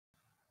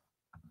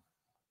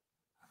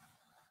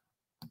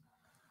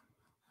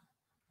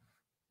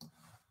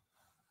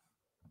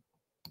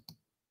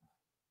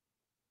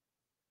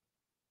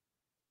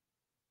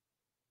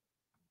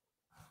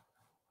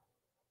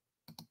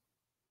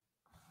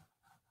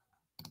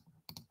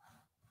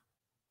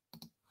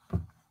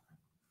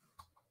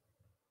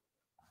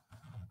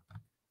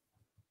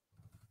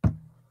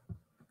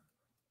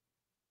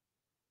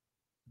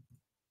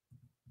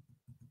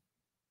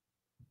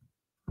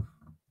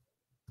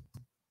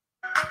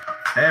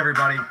Hey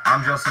everybody,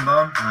 I'm Justin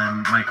Bohn.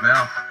 I'm Mike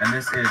Val. And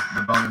this is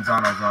the Bohn N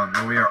Zano Zone,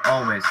 where we are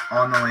always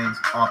on the lanes,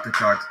 off the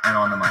charts, and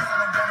on the mic.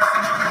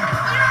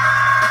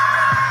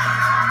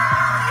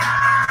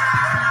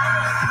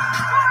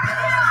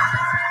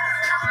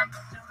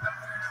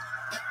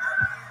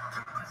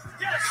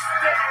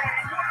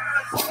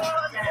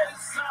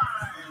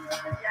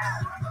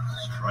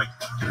 Strike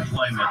to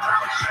claim it.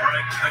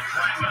 Strike to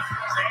claim it.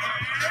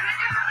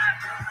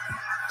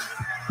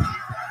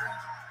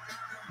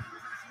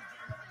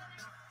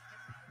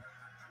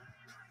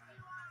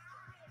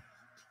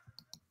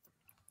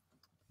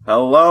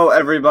 Hello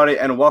everybody,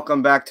 and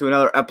welcome back to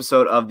another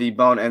episode of the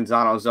Bohn N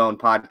Zano Zone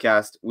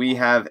podcast. We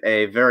have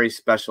a very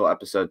special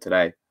episode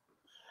today.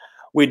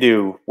 We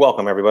do.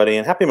 Welcome, everybody,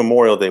 and happy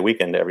Memorial Day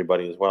weekend to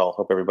everybody as well.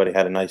 Hope everybody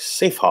had a nice,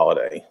 safe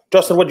holiday.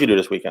 Justin, what did you do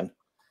this weekend?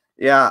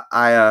 Yeah,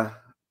 I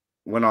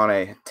went on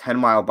a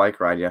 10-mile bike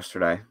ride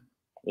yesterday.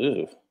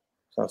 Ooh,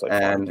 sounds like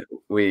and fun.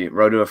 We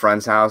rode to a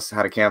friend's house,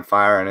 had a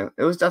campfire, and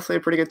it was definitely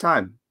a pretty good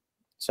time.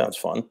 Sounds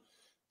fun.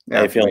 Yeah,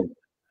 How you feeling?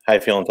 How you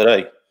feeling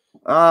today?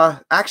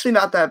 Actually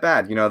not that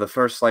bad. You know, the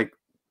first like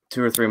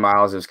 2 or 3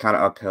 miles, it was kind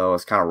of uphill. It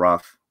was kind of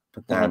rough.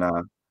 But then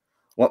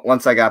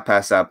once I got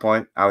past that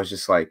point, I was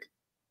just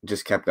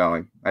kept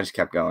going. I just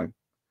kept going.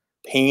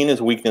 Pain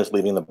is weakness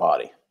leaving the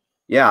body.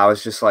 Yeah, I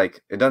was just like,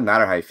 it doesn't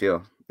matter how you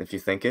feel. If you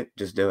think it,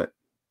 just do it.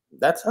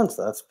 That's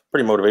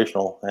pretty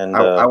motivational. And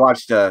I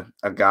watched a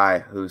guy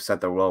who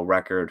set the world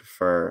record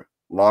for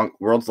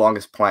world's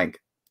longest plank.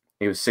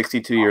 He was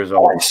 62 years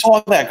old. I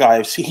saw that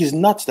guy. He's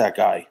nuts, that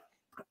guy.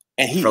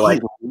 And he's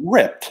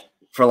ripped.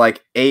 For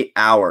like 8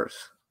 hours,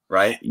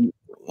 right?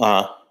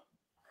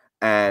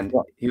 And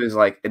Yeah. he was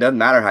like, it doesn't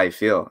matter how you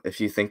feel. If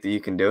you think that you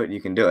can do it, you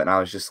can do it. And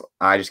I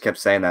just kept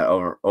saying that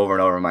over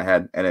and over in my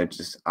head. And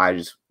I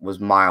just was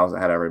miles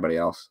ahead of everybody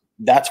else.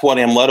 That's what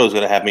Amleto is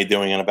going to have me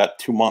doing in about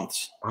 2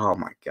 months. Oh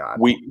my God.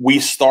 We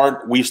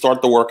start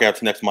the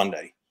workouts next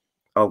Monday.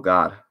 Oh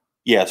God.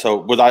 Yeah.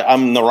 So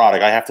I'm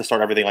neurotic. I have to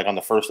start everything like on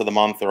the first of the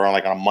month or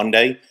on a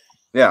Monday.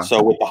 Yeah.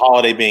 So with the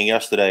holiday being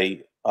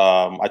yesterday,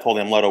 I told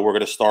Amleto we're going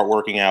to start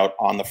working out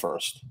on the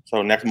 1st.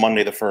 So next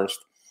Monday, the 1st,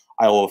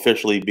 I will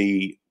officially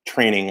be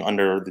training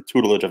under the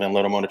tutelage of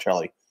Amleto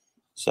Monticelli.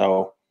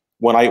 So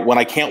when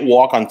I can't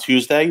walk on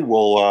Tuesday,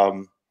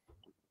 you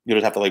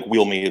just have to like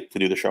wheel me to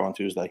do the show on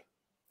Tuesday.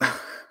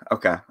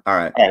 Okay. All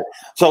right.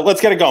 So let's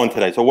get it going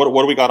today. So what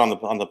do we got on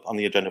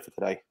the agenda for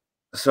today?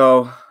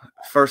 So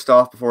first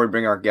off, before we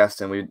bring our guest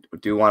in, we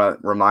do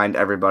want to remind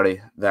everybody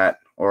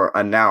or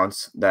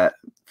announce that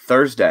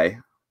Thursday,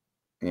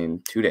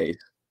 in 2 days,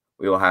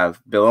 we will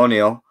have Bill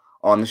O'Neill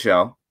on the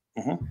show.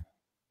 Mm-hmm.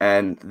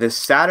 And this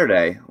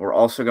Saturday, we're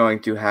also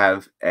going to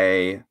have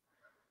a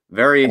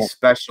very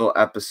special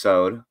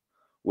episode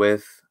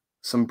with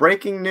some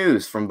breaking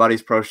news from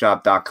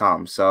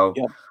BuddiesProShop.com. So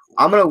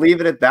I'm going to leave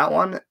it at that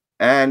one.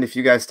 And if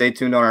you guys stay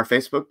tuned on our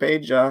Facebook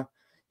page,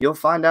 you'll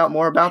find out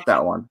more about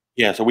that one.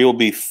 Yeah, so we will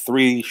be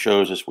 3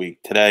 shows this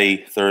week,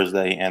 today,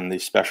 Thursday, and the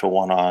special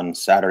one on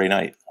Saturday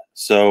night.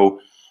 So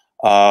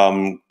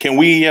can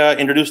we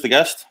introduce the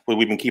guest?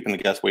 We've been keeping the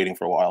guest waiting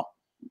for a while.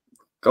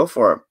 Go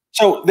for it.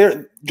 So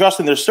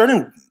Justin, there's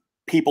certain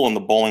people in the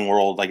bowling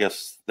world, I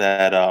guess,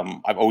 that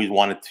I've always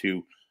wanted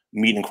to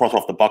meet and cross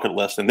off the bucket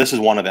list, and this is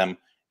one of them.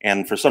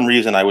 And for some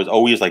reason, I was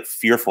always like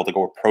fearful to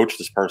go approach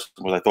this person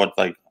because I thought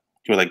like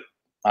he was like,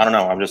 I don't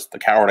know, I'm just a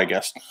coward, I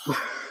guess.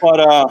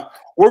 But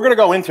we're going to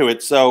go into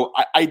it. So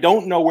I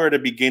don't know where to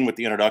begin with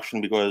the introduction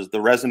because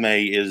the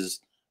resume is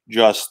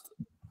just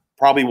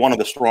probably one of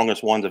the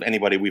strongest ones of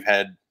anybody we've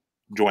had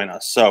join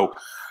us. So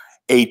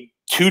a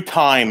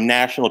 2-time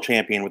national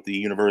champion with the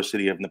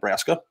University of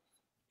Nebraska,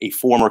 a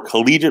former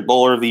collegiate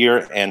bowler of the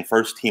year and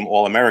first-team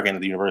All-American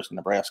of the University of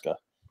Nebraska,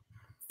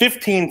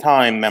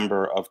 15-time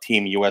member of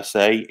Team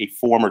USA, a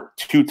former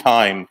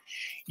 2-time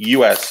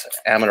U.S.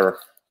 amateur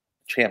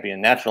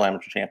champion, national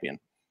amateur champion,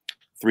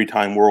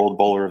 3-time World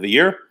Bowler of the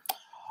Year,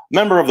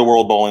 member of the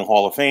World Bowling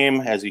Hall of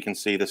Fame. As you can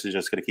see, this is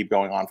just going to keep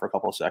going on for a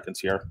couple of seconds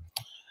here.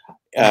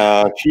 She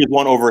has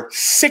won over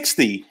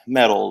 60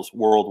 medals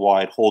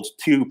worldwide, holds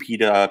 2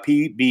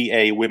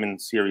 PBA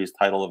Women's Series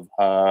titles,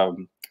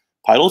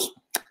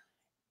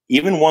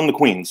 even won the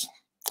Queens.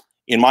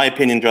 In my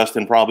opinion,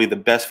 Justin, probably the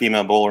best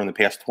female bowler in the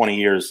past 20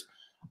 years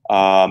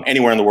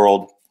anywhere in the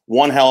world.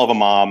 One hell of a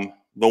mom,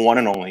 the one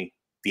and only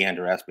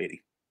Diandra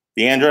Asbaty.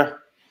 Diandra,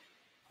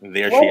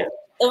 there she is.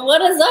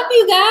 What is up,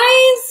 you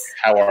guys?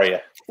 How are you?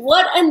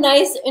 What a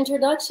nice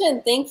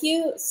introduction. Thank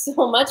you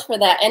so much for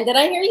that. And did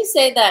I hear you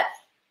say that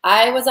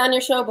I was on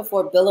your show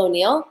before Bill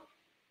O'Neill?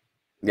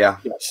 Yeah.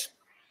 Yes.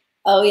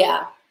 Oh,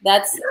 yeah.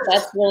 That's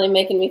really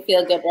making me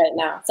feel good right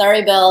now.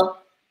 Sorry, Bill.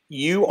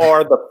 You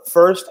are the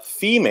first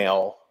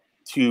female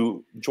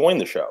to join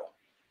the show.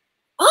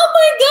 Oh,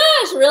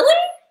 my gosh. Really?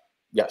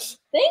 Yes.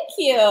 Thank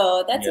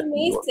you. That's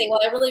amazing. Well,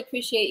 I really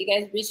appreciate you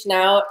guys reaching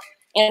out.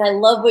 And I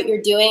love what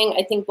you're doing.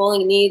 I think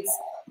bowling needs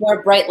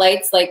more bright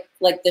lights like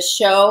the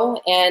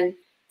show. And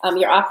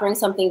you're offering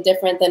something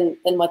different than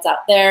what's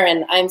out there.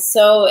 And I'm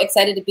so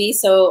excited to be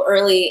so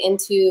early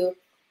into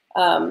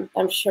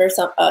I'm sure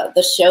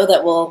the show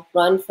that will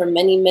run for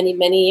many, many,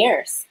 many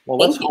years. Well,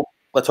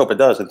 let's hope it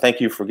does. And thank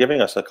you for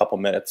giving us a couple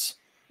minutes.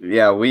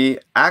 Yeah, we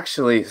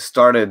actually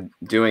started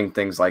doing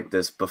things like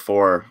this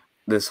before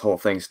this whole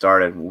thing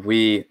started.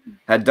 We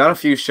had done a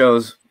few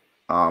shows.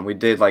 We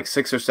did like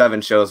 6 or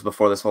 7 shows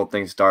before this whole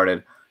thing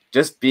started,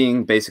 just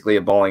being basically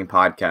a bowling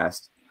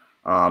podcast.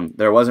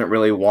 There wasn't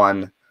really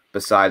one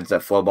besides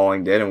that Flow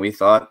Bowling did, and we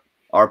thought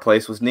our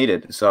place was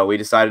needed. So we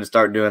decided to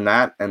start doing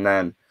that, and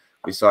then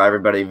we saw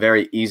everybody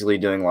very easily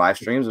doing live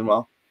streams, and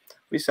well,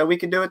 we said we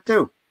could do it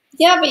too.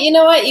 Yeah, but you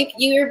know what?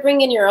 You're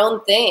bringing your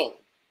own thing.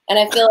 And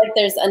I feel like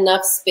there's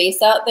enough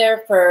space out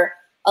there for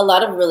a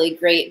lot of really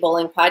great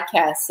bowling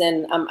podcasts.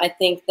 And I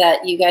think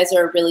that you guys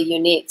are really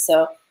unique.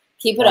 So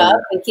keep it up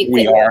and keep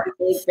getting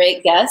really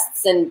great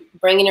guests and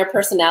bringing your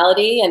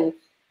personality. And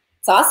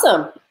it's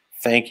awesome.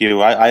 Thank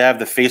you. I have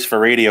the face for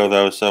radio,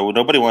 though, so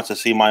nobody wants to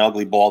see my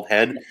ugly bald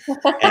head.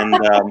 And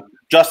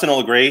Justin will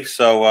agree.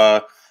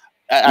 So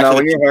no,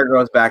 when your hair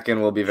grows back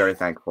in, we'll be very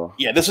thankful.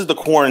 Yeah, this is the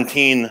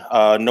quarantine,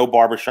 no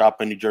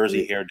barbershop in New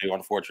Jersey hairdo,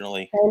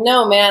 unfortunately. I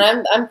know,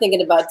 man. I'm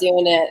thinking about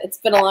doing it. It's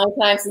been a long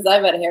time since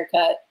I've had a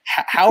haircut.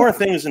 How are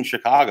things in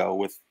Chicago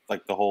with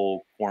like the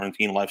whole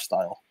quarantine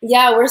lifestyle?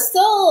 Yeah, we're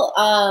still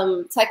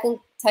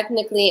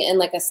technically in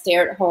like a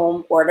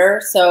stay-at-home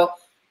order. So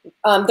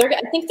I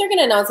think they're going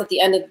to announce at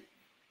the end of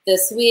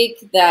this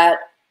week that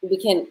we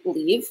can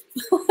leave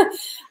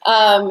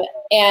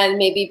and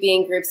maybe be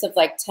in groups of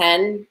like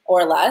 10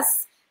 or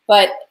less.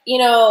 But, you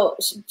know,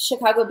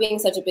 Chicago being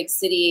such a big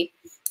city,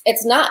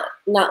 it's not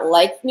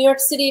like New York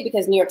City,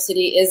 because New York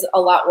City is a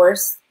lot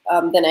worse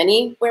than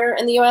anywhere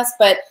in the US.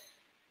 But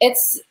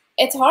it's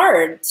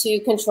hard to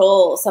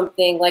control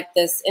something like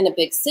this in a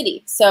big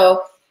city.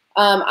 So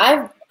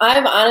I've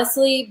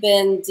honestly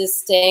been just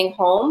staying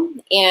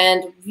home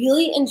and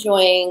really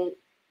enjoying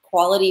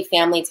quality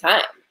family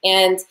time.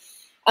 And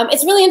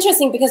it's really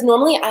interesting because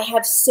normally I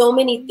have so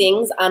many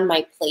things on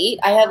my plate.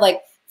 I have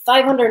like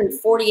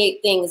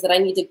 548 things that I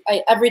need to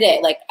every day.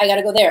 Like, I got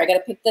to go there. I got to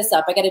pick this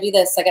up. I got to do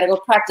this. I got to go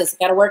practice.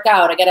 I got to work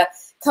out. I got to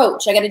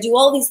coach. I got to do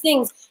all these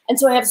things. And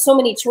so I have so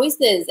many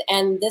choices.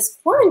 And this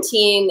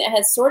quarantine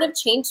has sort of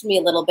changed me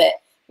a little bit.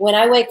 When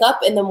I wake up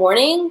in the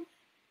morning,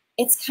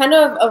 it's kind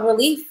of a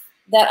relief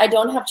that I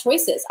don't have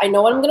choices. I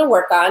know what I'm going to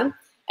work on,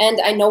 and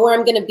I know where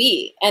I'm going to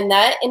be. And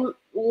that in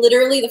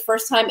literally the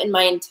first time in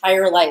my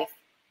entire life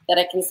that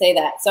I can say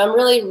that. So I'm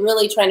really,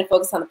 really trying to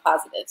focus on the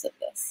positives of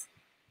this.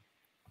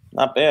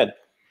 Not bad.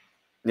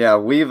 Yeah,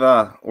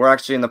 we're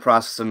actually in the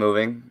process of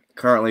moving.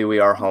 Currently, we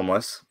are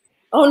homeless.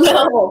 Oh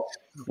no!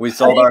 We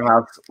sold our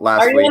house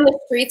last week. Are you on the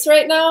streets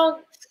right now?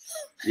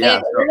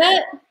 Yeah.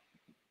 Internet?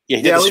 Yeah,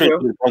 he did the street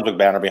with the Brunswick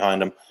banner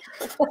behind him.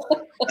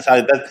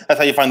 That's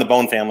how you find the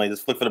Bohn family.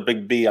 Just look for the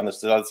big B on the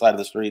other side of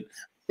the street.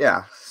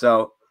 Yeah.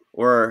 So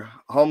we're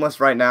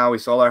homeless right now. We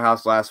sold our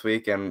house last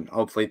week, and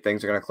hopefully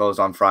things are going to close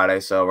on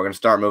Friday. So we're going to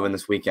start moving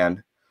this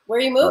weekend. Where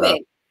are you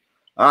moving?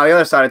 The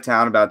other side of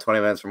town, about 20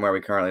 minutes from where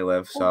we currently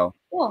live. So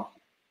cool.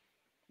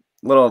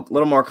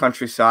 Little more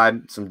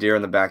countryside, some deer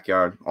in the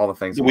backyard, all the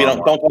things. We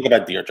don't talk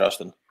about deer,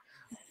 Justin.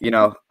 You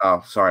know,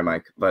 oh, sorry,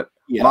 Mike, but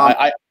yeah, Mom,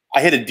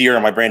 I hit a deer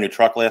on my brand new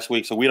truck last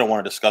week, so we don't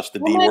want to discuss the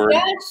D word. Oh my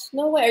gosh,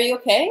 no way. Are you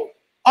okay?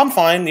 I'm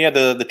fine. Yeah,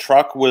 the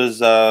truck was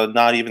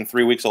not even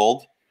 3 weeks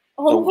old.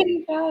 Oh my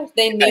gosh,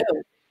 they knew.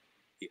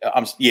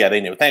 Yeah,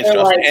 they knew. Thanks, They're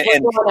Justin.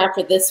 Like, we're going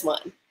after this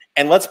one.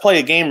 And let's play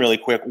a game really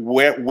quick.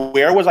 Where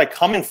was I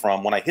coming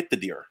from when I hit the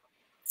deer?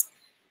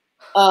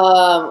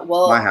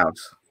 Well, my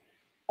house.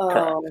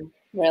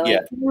 Really? Yeah.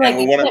 Like,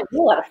 you can't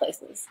do a lot of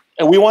places.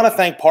 And we want to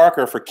thank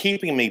Parker for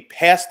keeping me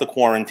past the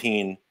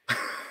quarantine.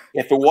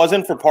 If it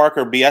wasn't for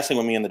Parker BSing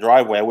with me in the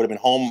driveway, I would have been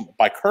home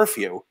by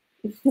curfew.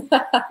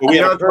 That's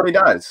what he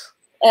does.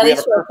 At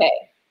least we're okay.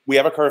 We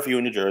have a curfew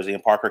in New Jersey,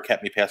 and Parker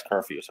kept me past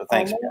curfew. So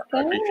thanks, Parker.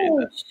 I appreciate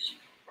that.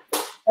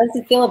 How does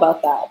he feel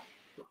about that?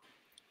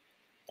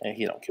 And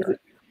he don't care.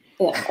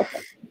 Yeah, okay.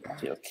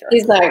 He don't care.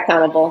 He's not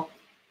accountable.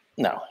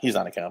 No, he's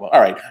not accountable.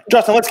 All right,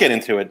 Justin, let's get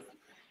into it.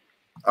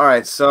 All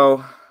right,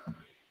 so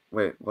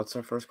wait, what's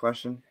our first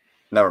question?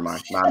 Never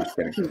mind. No, I'm just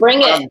kidding. Bring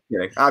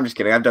it. I'm just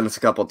kidding. I've done this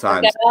a couple of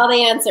times. I've got all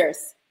the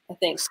answers, I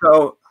think.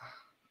 So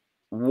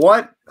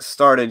what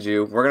started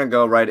you? We're going to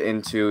go right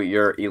into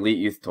your Elite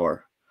Youth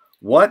Tour.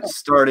 What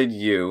started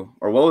you,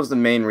 or what was the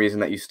main reason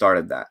that you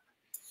started that?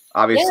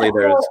 Obviously,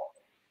 there's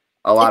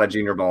a lot of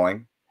junior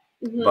bowling,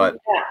 but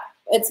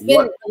it's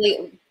been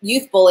really,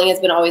 youth bowling has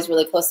been always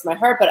really close to my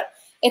heart. But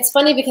it's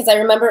funny because I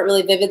remember it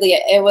really vividly.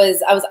 I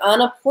was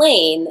on a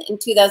plane in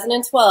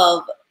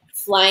 2012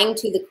 flying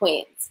to the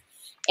Queens,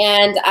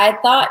 and I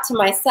thought to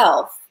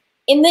myself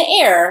in the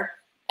air,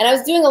 and I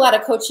was doing a lot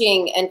of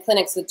coaching and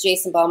clinics with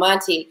Jason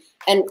Belmonte,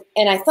 and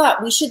I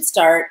thought we should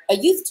start a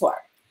youth tour.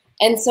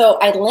 And so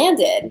I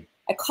landed.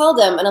 I called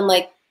him, and I'm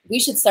like, we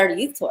should start a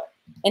youth tour.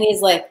 And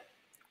he's like,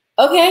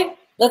 okay,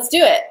 let's do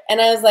it. And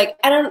I was like,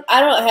 I don't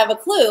have a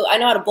clue. I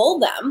know how to bowl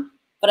them,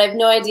 but I have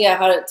no idea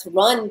how to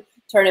run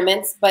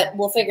tournaments, but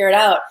we'll figure it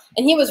out.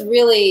 And he was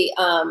really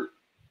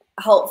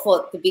helpful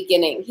at the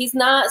beginning. He's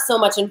not so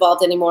much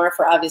involved anymore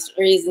for obvious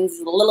reasons.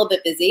 He's a little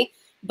bit busy,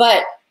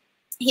 but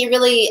he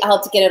really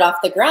helped to get it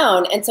off the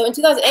ground. And so in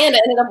 2000, and I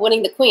ended up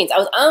winning the Queens. I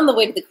was on the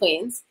way to the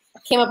Queens,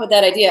 came up with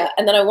that idea,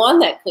 and then I won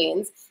that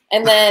Queens.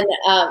 And then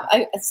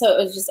so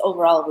it was just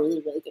overall a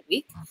really, really good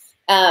week.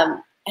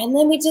 And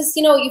then we just,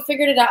 you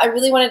figured it out. I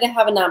really wanted to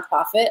have a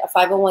nonprofit, a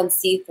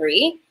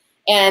 501c3.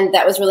 And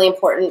that was really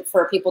important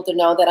for people to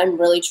know that I'm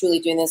really, truly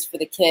doing this for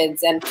the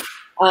kids. And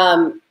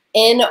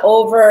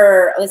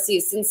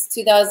since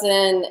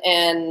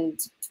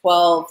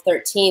 2012,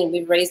 13,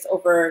 we've raised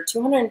over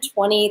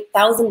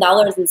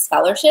 $220,000 in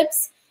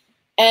scholarships.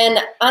 And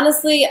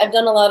honestly, I've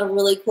done a lot of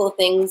really cool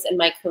things in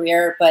my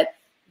career, but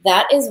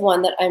that is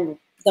one that I'm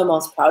the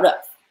most proud of,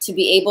 to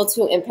be able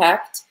to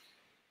impact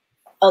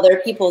other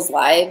people's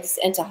lives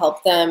and to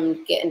help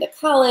them get into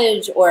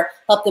college or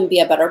help them be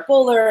a better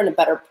bowler and a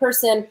better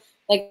person.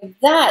 Like,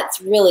 that's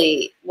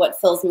really what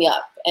fills me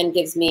up and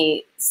gives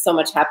me so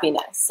much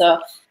happiness. So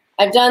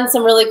I've done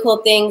some really cool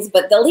things,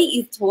 but the Elite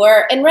Youth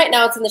Tour, and right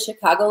now it's in the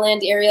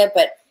Chicagoland area,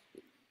 but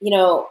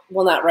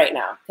well, not right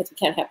now because we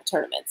can't have the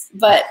tournaments,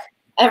 but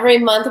every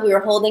month we were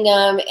holding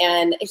them,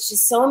 and it's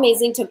just so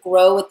amazing to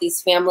grow with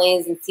these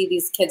families and see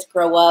these kids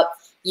grow up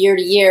year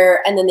to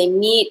year, and then they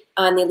meet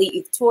on the Elite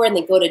Youth Tour and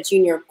they go to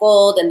Junior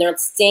Gold and they're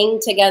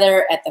staying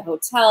together at the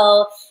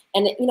hotel.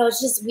 And, it's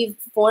just, we've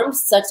formed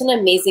such an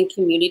amazing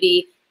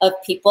community of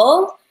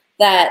people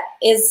that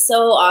is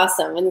so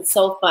awesome and it's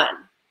so fun.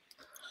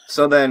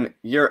 So then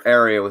your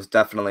area was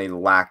definitely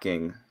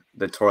lacking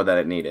the tour that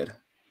it needed.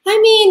 I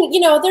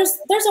mean,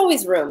 there's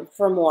always room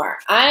for more.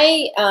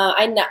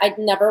 I'd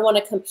never want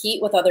to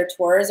compete with other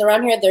tours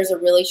around here. There's a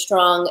really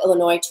strong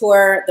Illinois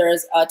tour.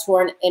 There's a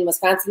tour in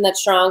Wisconsin that's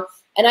strong.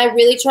 And I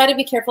really try to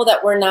be careful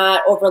that we're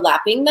not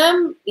overlapping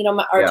them.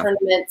 Our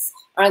tournaments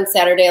are on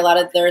Saturday. A lot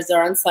of theirs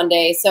are on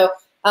Sunday. So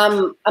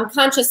I'm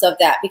conscious of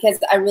that because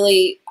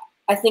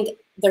I think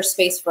there's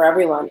space for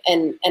everyone.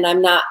 And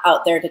I'm not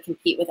out there to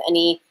compete with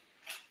any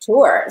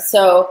tour.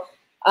 So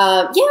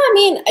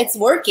it's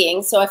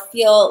working. So I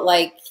feel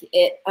like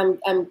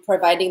I'm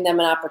providing them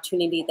an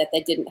opportunity that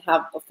they didn't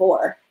have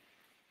before.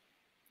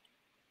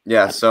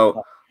 Yeah.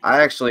 So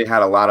I actually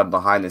had a lot of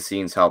behind the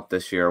scenes help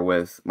this year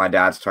with my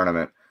dad's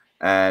tournament.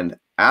 And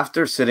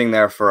after sitting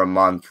there for a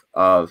month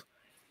of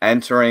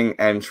entering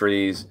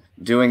entries,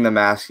 doing the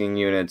masking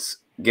units,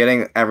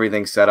 getting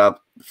everything set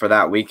up for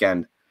that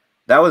weekend,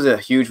 that was a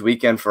huge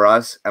weekend for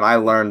us. And I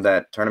learned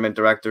that tournament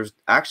directors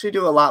actually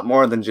do a lot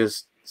more than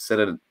just sit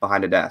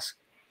behind a desk.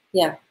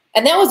 Yeah.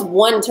 And that was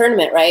one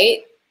tournament,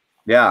 right?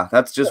 Yeah,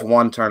 that's just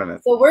one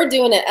tournament. So we're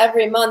doing it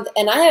every month.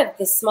 And I have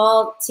this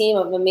small team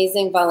of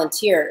amazing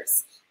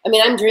volunteers. I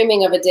mean, I'm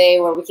dreaming of a day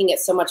where we can get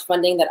so much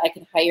funding that I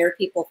can hire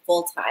people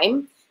full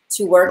time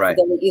to work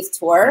for the youth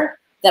tour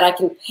that I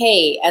can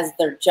pay as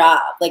their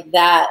job. Like,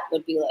 that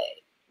would be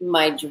like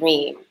my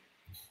dream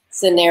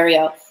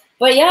scenario.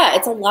 But yeah,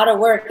 it's a lot of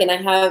work. And I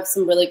have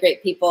some really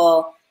great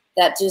people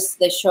that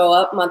they show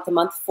up month to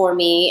month for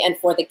me and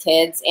for the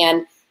kids,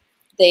 and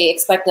they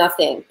expect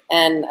nothing.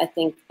 And I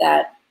think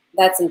that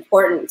that's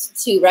important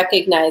to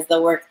recognize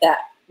the work that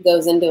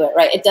goes into it,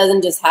 right? It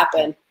doesn't just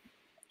happen.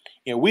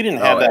 Yeah, we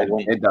didn't have that.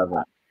 It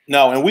doesn't.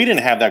 No, and we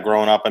didn't have that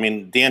growing up. I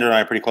mean, Diandra and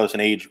I are pretty close in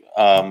age.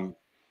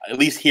 At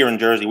least here in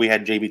Jersey, we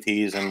had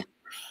JBTs,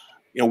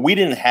 and we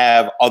didn't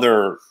have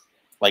other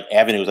like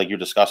avenues like you're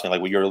discussing,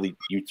 like with your Elite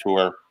Youth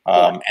Tour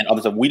and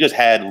other stuff. We just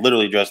had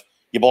literally just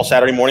you bowl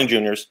Saturday morning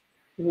juniors.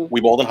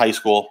 We bowled in high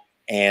school,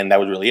 and that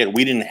was really it.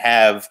 We didn't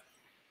have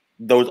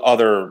those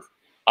other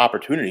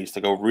opportunities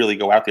to really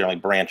go out there and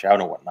like branch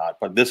out and whatnot.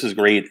 But this is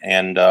great,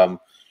 and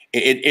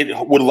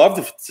it would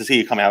love to see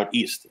you come out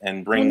east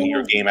and bring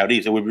your game out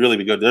east. It would really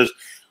be good. There's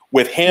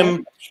with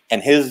him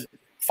and his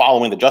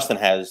following that Justin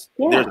has.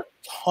 There's a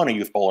ton of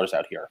youth bowlers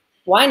out here.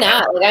 Why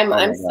not? Like,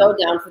 I'm so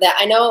down for that.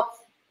 I know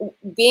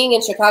being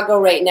in Chicago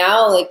right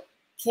now, like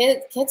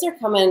kids are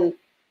coming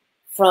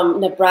from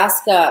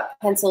Nebraska,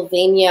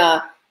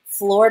 Pennsylvania,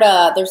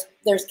 Florida.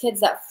 There's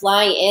kids that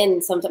fly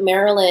in, some to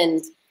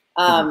Maryland,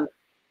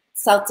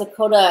 South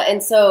Dakota,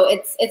 and so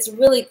it's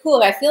really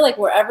cool. I feel like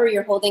wherever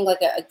you're holding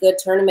like a good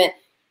tournament,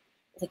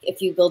 like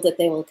if you build it,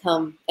 they will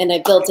come. And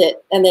I built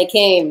it, and they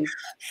came.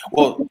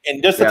 Well,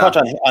 and just to touch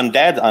on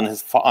Dad's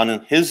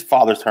on his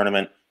father's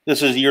tournament,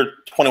 this is year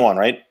 21,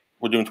 right?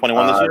 We're doing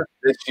 21 this year.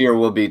 This year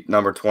will be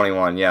number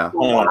 21. Yeah.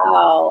 21.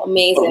 Wow,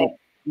 amazing.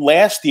 But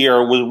last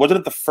year wasn't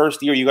it the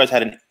first year you guys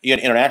had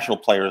international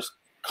players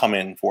come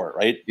in for it,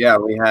 right? Yeah,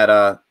 we had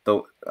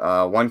the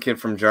one kid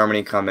from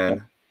Germany come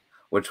in,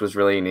 which was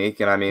really unique.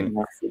 And I mean,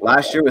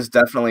 last year was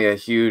definitely a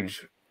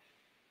huge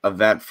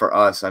event for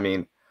us. I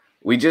mean,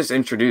 we just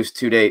introduced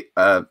two-day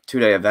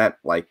event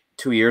like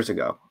 2 years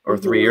ago or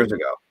 3 years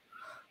ago.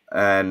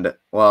 And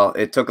well,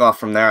 it took off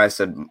from there. I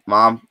said,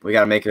 Mom, we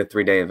got to make it a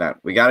 3-day event.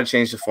 We got to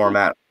change the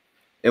format.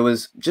 It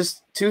was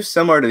just too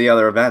similar to the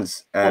other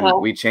events.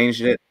 And we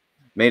changed it,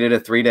 made it a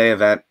 3-day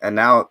event. And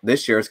now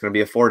this year it's going to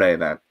be a 4-day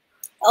event.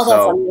 Oh,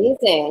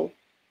 that's amazing.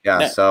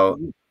 Yeah. So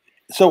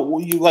So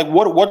you like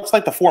what's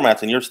like the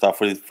formats in your stuff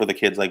for the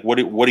kids? Like what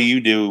do you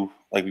do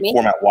like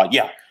format wise?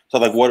 Yeah. So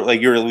like what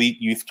like your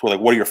elite youth tour, like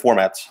what are your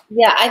formats?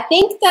 Yeah, I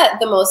think that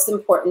the most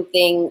important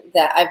thing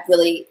that I've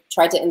really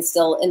tried to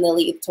instill in the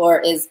elite youth tour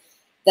is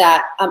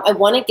that I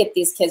want to get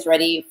these kids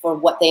ready for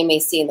what they may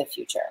see in the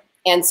future.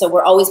 And so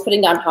we're always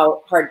putting down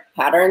hard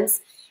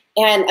patterns.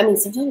 And I mean,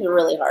 sometimes they're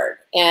really hard.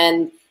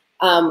 And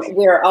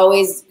we're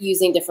always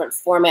using different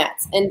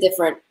formats and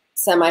different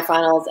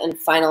semifinals and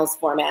finals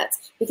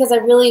formats because I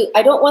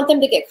don't want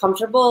them to get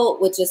comfortable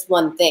with just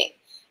one thing.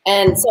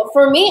 And so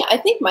for me, I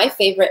think my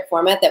favorite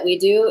format that we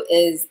do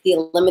is the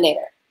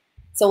eliminator.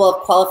 So we'll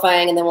have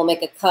qualifying and then we'll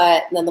make a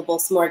cut and then there'll be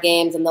some more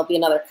games and there'll be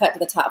another cut to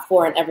the top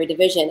 4 in every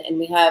division. And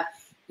we have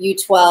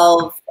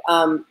U12,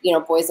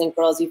 boys and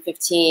girls,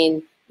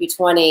 U15,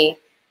 U20.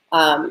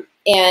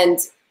 And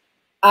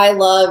I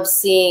love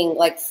seeing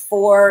like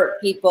 4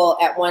 people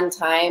at one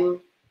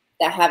time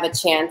that have a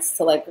chance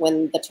to like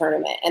win the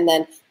tournament. And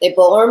then they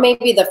bowl, or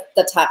maybe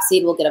the top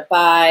seed will get a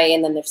bye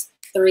and then there's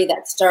 3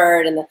 that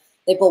start and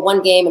they bowl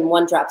 1 game and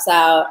 1 drops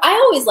out. I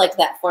always liked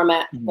that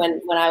format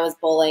when I was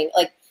bowling.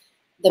 Like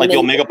the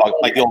Omega Buck,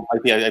 like the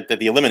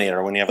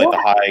eliminator when you have like the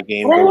high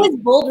game. I always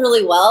bowled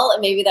really well,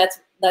 and maybe that's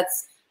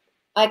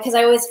because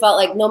I always felt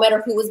like no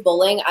matter who was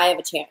bowling, I have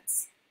a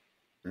chance.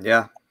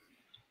 Yeah.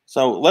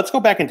 So let's go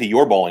back into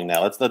your bowling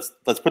now. Let's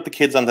put the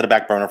kids onto the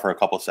back burner for a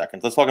couple of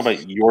seconds. Let's talk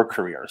about your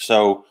career.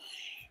 So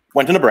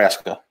went to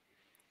Nebraska.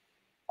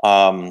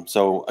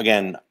 So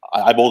again,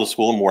 I bowled a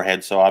school in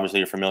Moorhead, so obviously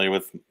you're familiar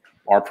with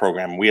our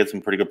program. We had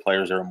some pretty good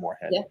players there in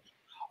Moorhead. Yeah.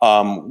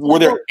 Were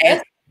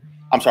there?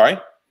 I'm sorry.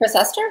 Chris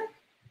Esther.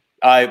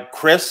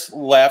 Chris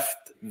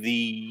left the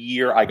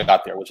year I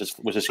got there, which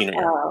was a senior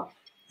year,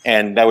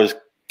 and that was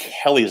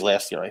Kelly's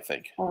last year, I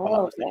think.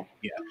 Oh, okay.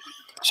 Yeah.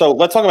 So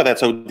let's talk about that.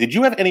 So did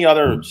you have any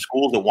other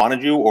schools that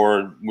wanted you,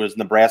 or was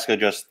Nebraska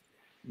just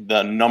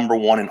the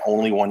 #1 and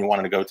only one you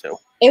wanted to go to?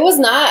 It was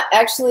not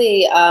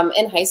actually.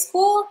 In high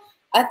school,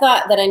 I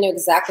thought that I knew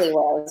exactly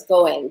where I was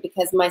going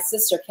because my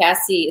sister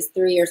Cassie is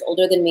 3 years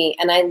older than me,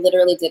 and I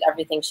literally did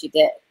everything she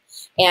did.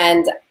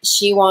 And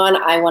she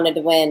won. I wanted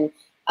to win.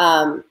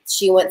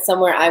 She went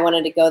somewhere. I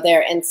wanted to go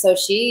there. And so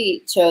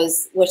she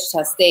chose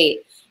Wichita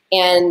State.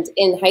 And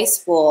in high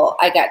school,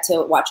 I got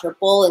to watch her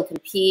bowl and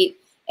compete.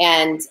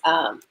 And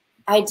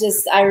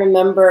I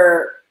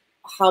remember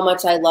how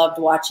much I loved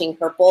watching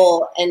her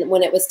bowl. And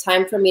when it was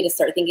time for me to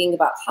start thinking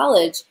about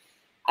college,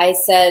 I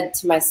said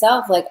to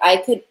myself, like,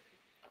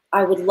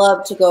 I would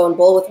love to go and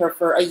bowl with her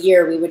for a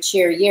year. We would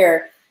cheer a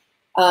year.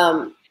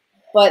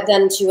 But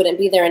then she wouldn't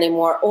be there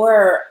anymore.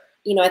 Or,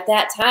 at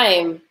that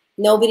time,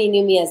 nobody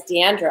knew me as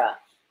Diandra.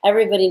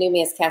 Everybody knew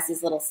me as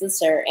Cassie's little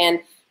sister. And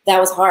that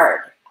was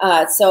hard.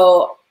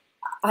 So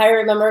I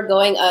remember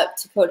going up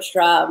to Coach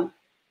Straub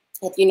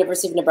at the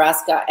University of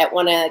Nebraska at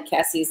one of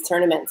Cassie's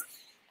tournaments.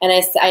 And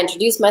I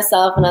introduced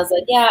myself and I was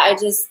like, yeah,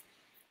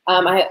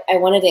 I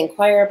wanted to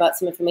inquire about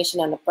some information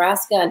on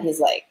Nebraska. And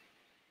he's like,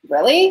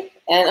 really?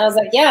 And I was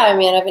like, yeah,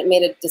 I haven't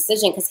made a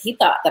decision because he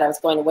thought that I was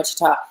going to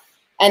Wichita.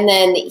 And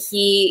then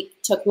he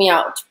took me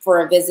out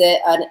for a visit,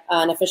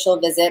 an official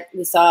visit.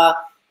 We saw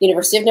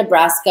University of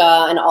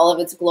Nebraska and all of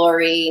its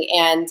glory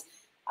and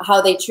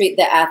how they treat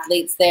the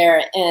athletes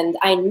there. And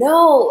I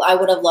know I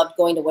would have loved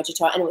going to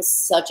Wichita, and it was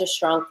such a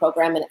strong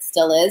program, and it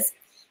still is.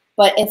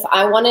 But if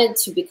I wanted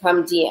to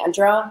become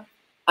Diandra,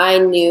 I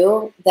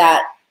knew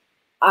that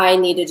I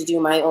needed to do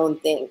my own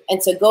thing.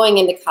 And so going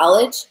into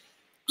college,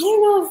 I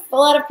don't know if a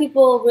lot of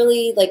people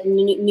really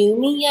knew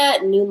me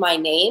yet, knew my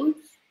name.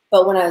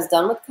 But when I was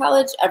done with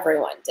college,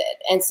 everyone did.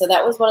 And so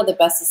that was one of the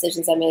best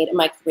decisions I made in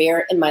my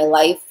career, in my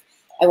life.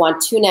 I won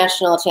 2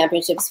 national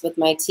championships with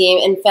my team.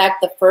 In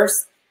fact, the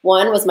first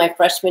one was my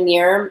freshman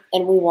year,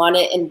 and we won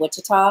it in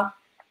Wichita,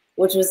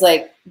 which was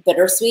like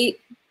bittersweet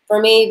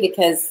for me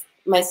because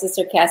my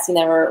sister Cassie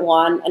never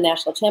won a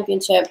national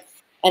championship,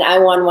 and I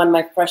won one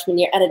my freshman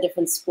year at a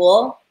different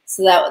school.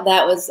 So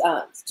that was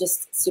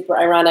just super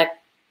ironic.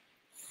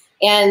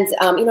 And,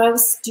 I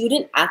was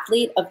student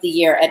athlete of the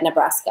year at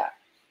Nebraska.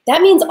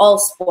 That means all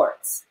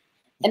sports.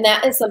 And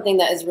that is something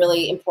that is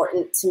really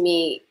important to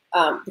me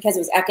because it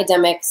was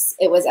academics,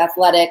 it was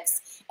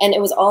athletics, and it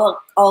was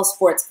all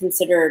sports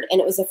considered. And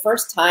it was the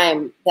first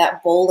time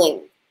that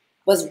bowling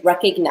was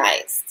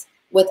recognized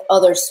with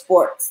other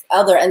sports,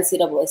 other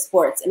NCAA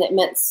sports. And it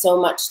meant so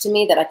much to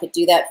me that I could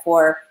do that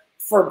for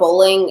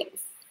bowling,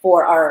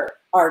 for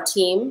our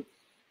team.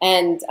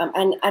 And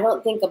I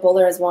don't think a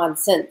bowler has won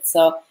since.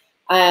 So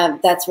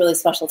that's really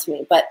special to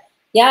me. But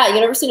yeah,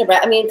 University of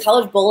Nebraska,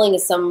 college bowling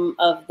is some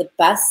of the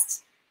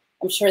best,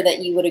 I'm sure that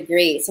you would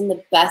agree, some of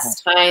the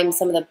best times,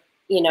 some of the,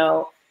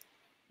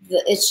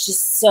 it's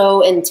just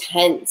so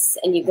intense.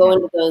 And you go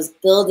into those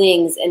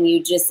buildings and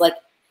you just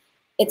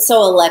it's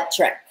so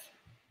electric.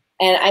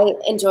 And I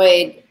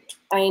enjoyed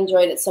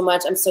it so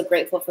much. I'm so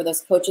grateful for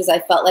those coaches. I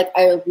felt like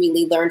I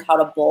really learned how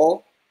to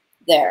bowl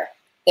there.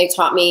 They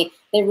taught me,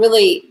 they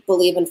really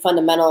believe in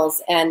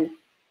fundamentals. And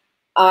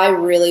I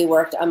really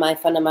worked on my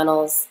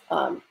fundamentals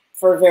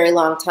for a very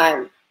long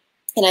time.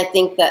 And I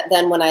think that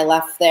then when I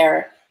left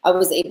there, I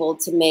was able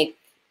to make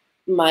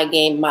my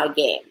game,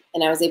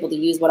 and I was able to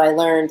use what I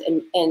learned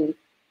and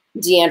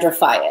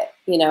Diandrify it,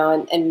 you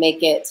know, and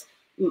make it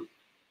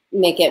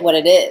what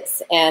it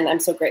is. And I'm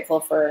so grateful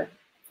for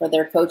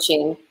their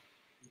coaching.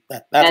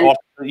 That's awesome.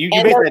 You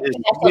basically had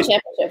national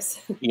championships.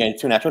 You got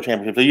 2 national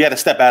championships. So you had to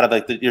step out of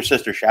like your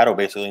sister's shadow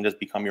basically and just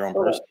become your own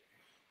person.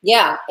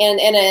 Yeah, and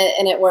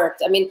it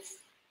worked. I mean,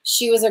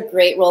 she was a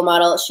great role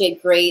model. She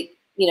had great,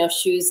 you know,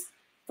 shoes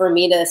for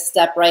me to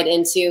step right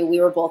into.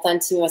 We were both on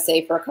Team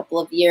USA for a couple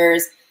of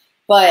years,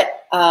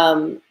 but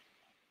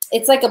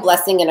it's like a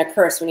blessing and a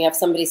curse when you have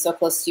somebody so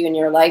close to you in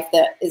your life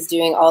that is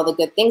doing all the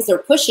good things. They're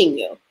pushing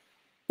you.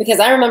 Because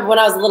I remember when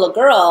I was a little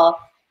girl,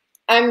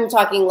 I'm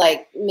talking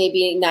like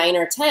maybe 9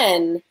 or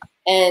 10,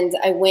 and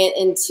I went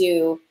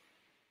into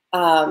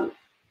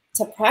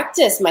to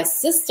practice. My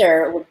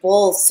sister would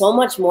bowl so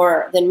much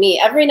more than me.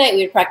 Every night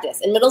we would practice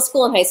in middle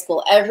school and high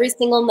school, every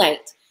single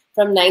night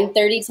from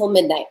 9:30 till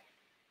midnight.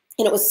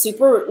 And it was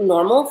super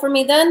normal for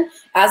me then.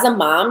 As a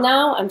mom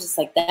now, I'm just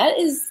like, that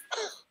is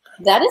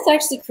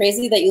actually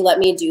crazy that you let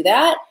me do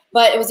that.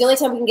 But it was the only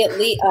time we can get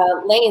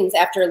lanes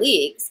after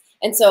leagues.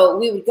 And so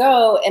we would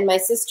go, and my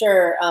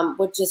sister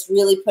would just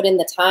really put in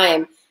the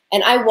time.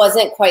 And I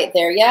wasn't quite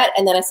there yet.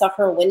 And then I saw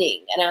her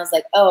winning. And I was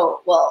like,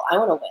 oh, well, I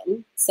want to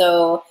win.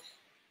 So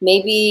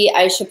maybe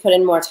I should put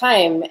in more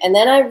time. And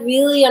then I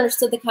really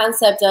understood the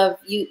concept of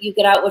you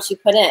get out what you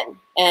put in.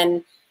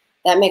 And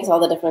that makes all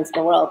the difference in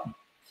the world.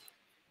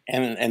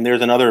 And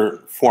there's another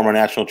former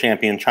national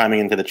champion chiming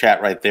into the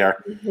chat right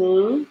there.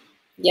 Mm-hmm.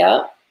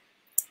 Yeah.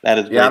 That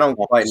is I don't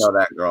quite know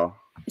that girl.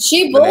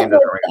 She bowled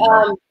with,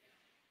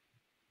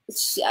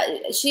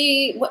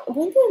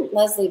 when did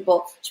Leslie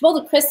bowl? She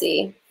bowled with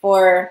Chrissy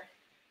for,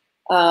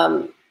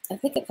 I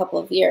think, a couple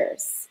of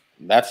years.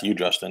 That's you,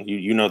 Justin.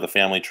 You know the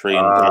family tree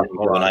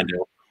more than I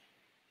do.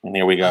 And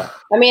here we go.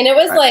 I mean, it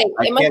was like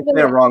I can't say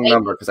the wrong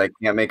number because I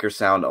can't make her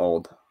sound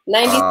old.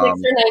 96 or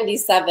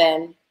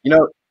 97.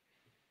 You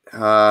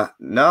know,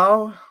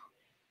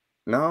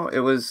 no, it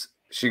was.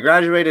 She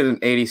graduated in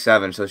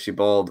 87, so she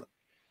bowled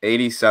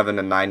 87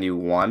 to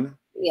 91.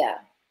 Yeah.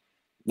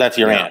 That's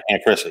your aunt,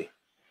 Aunt Chrissy.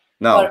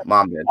 No,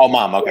 Mom did. Oh,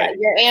 Mom. Okay.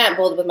 Yeah, your aunt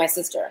bowled with my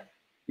sister.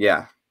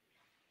 Yeah.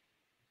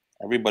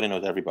 Everybody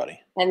knows everybody.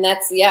 And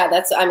that's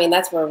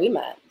where we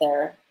met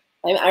there.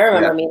 I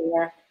remember meeting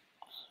her.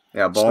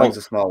 Yeah, bowling's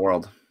a small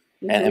world.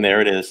 And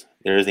there it is.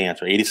 There's the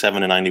answer,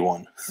 87 to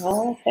 91.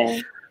 Oh,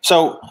 okay.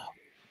 So,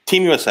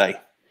 Team USA,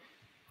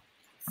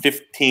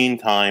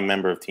 15-time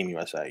member of Team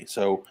USA.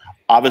 So,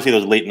 obviously,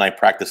 those late-night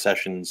practice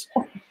sessions,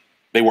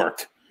 they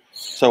worked.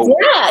 So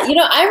yeah, you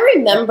know, I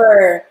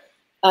remember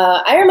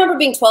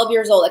being 12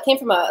 years old. I came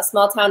from a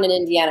small town in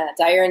Indiana,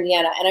 Dyer,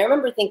 Indiana, and I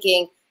remember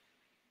thinking,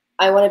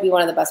 I want to be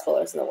one of the best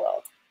bowlers in the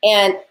world.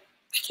 And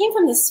I came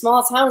from this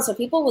small town, so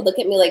people would look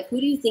at me like,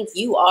 who do you think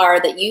you are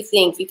that you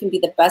think you can be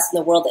the best in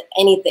the world at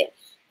anything?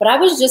 But I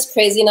was just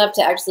crazy enough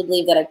to actually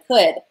believe that I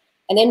could.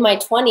 And in my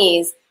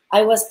 20s,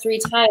 I was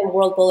 3-time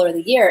World Bowler of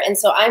the Year. And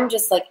so I'm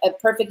just like a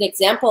perfect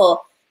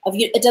example of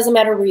you. It doesn't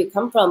matter where you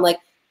come from. Like,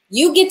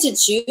 you get to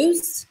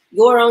choose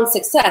your own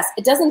success.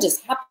 It doesn't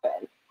just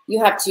happen.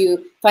 You have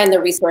to find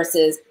the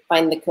resources,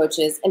 find the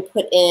coaches, and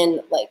put in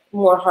like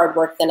more hard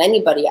work than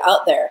anybody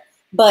out there.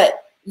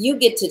 But you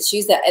get to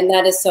choose that, and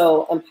that is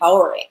so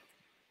empowering.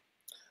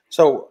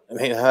 So I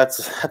mean,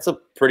 that's a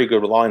pretty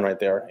good line right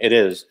there. It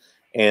is.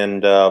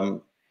 And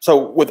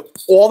so with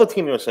all the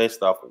Team USA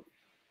stuff,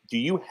 do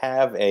you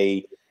have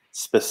a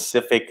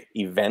specific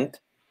event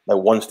that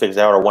one sticks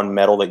out, or one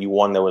medal that you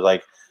won that was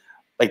like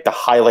the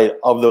highlight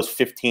of those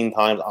 15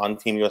 times on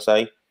Team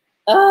USA?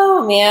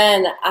 Oh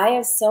man, I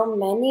have so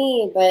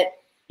many, but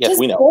yes,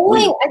 we know.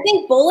 Bowling, I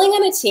think bowling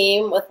on a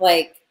team with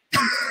like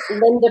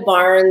Linda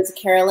Barnes,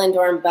 Carolyn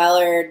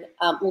Dorn-Bellard,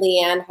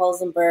 Leanne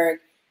Holzenberg,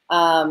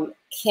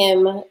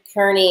 Kim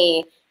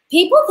Kearney,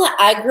 people that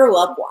I grew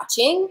up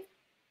watching,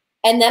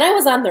 and then I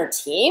was on their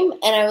team,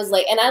 and I was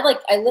like,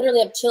 I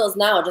literally have chills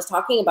now just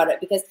talking about it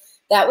because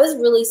that was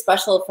really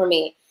special for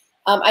me.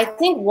 I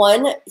think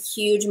one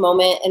huge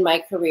moment in my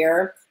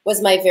career was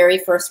my very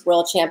first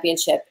World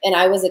Championship, and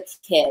I was a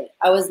kid.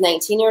 I was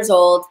 19 years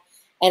old,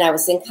 and I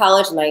was in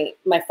college.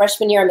 My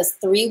freshman year, I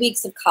missed 3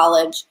 weeks of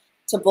college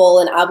to bowl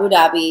in Abu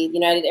Dhabi,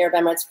 United Arab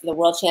Emirates, for the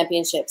World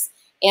Championships.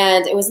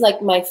 And it was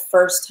like my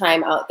first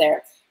time out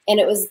there. And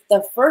it was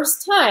the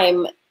first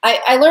time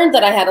I learned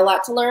that I had a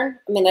lot to learn.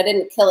 I mean, I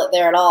didn't kill it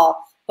there at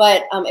all,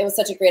 but it was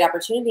such a great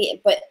opportunity.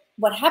 But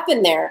what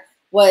happened there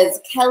was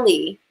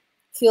Kelly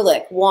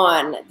Kulik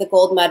won the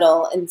gold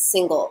medal in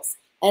singles.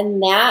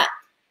 And that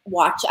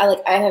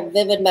I have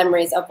vivid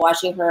memories of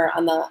watching her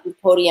on the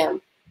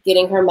podium,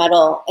 getting her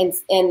medal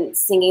and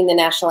singing the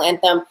national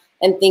anthem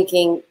and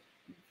thinking,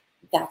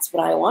 that's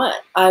what I want.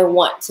 I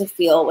want to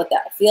feel what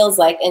that feels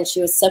like. And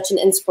she was such an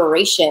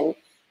inspiration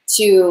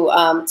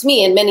to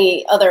me and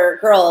many other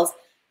girls.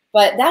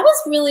 But that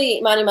was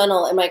really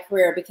monumental in my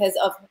career because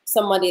of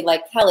somebody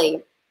like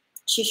Kelly.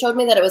 She showed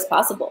me that it was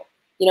possible,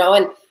 you know,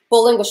 and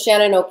bowling with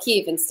Shannon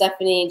O'Keefe and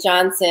Stephanie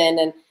Johnson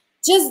and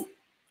just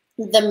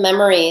the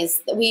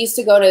memories. We used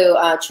to go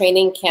to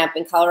training camp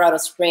in Colorado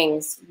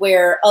Springs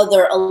where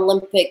other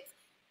Olympic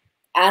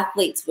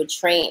athletes would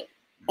train.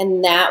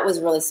 And that was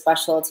really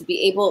special to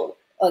be able,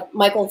 like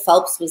Michael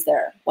Phelps was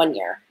there one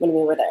year when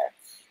we were there.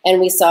 And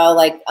we saw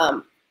like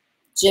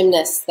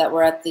gymnasts that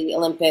were at the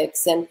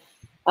Olympics. And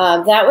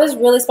that was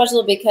really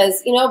special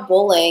because, you know,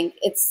 bowling,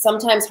 it's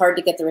sometimes hard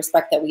to get the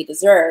respect that we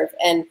deserve.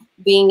 And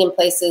being in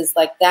places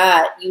like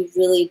that, you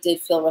really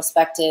did feel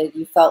respected.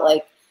 You felt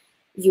like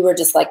you were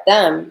just like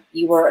them.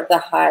 You were at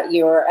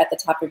the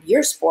top of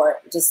your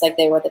sport, just like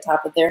they were at the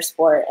top of their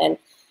sport. And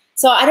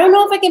so I don't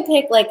know if I can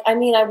pick, like, I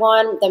mean, I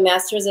won the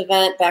Masters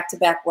event,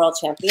 back-to-back world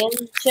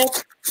championship,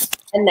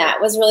 and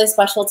that was really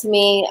special to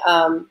me.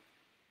 I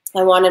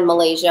won in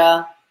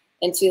Malaysia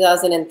in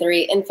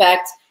 2003. In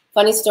fact,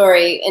 funny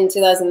story, in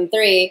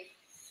 2003,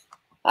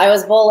 I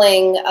was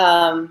bowling, and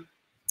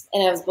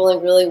I was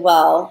bowling really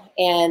well,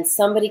 and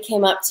somebody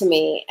came up to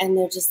me, and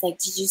they're just like,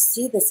 did you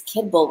see this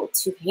kid bowl with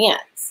two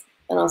hands?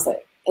 And I was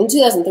like, in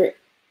 2003,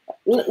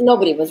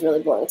 nobody was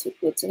really bowling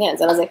with two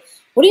hands. And I was like,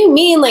 what do you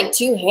mean, like,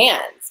 two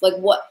hands? Like,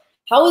 what?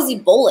 How is he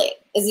bowling?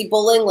 Is he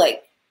bowling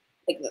like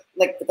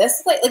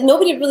this? Like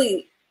nobody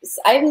really,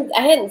 I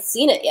hadn't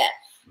seen it yet.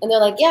 And they're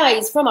like, yeah,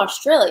 he's from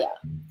Australia.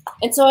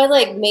 And so I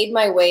like made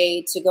my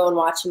way to go and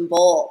watch him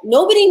bowl.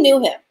 Nobody knew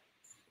him.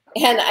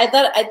 And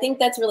I think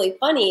that's really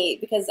funny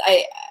because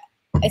I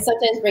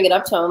sometimes bring it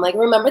up to him. I'm like,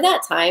 remember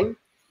that time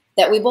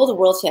that we bowled a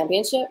world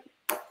championship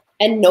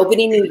and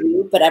nobody knew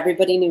you, but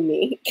everybody knew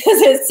me?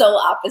 Because it's so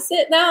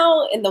opposite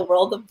now in the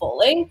world of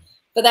bowling.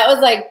 But that was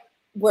like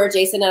where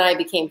Jason and I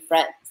became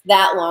friends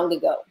that long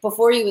ago,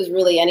 before he was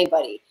really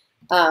anybody.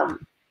 And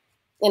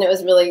it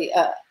was really,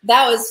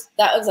 that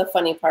was a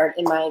funny part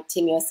in my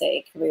Team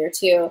USA career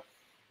too.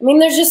 I mean,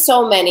 there's just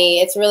so many.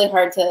 It's really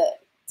hard to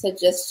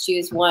just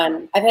choose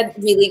one. I've had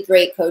really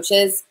great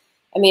coaches.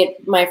 I mean,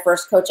 my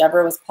first coach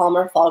ever was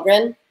Palmer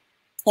Falgren.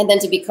 And then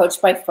to be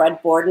coached by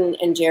Fred Borden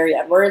and Jerry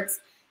Edwards,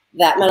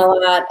 that meant a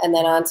lot. And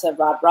then on to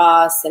Rod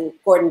Ross and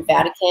Gordon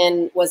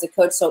Vatican was a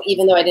coach. So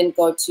even though I didn't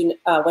go to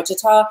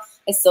Wichita,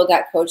 I still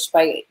got coached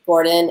by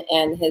Gordon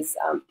and his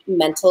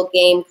mental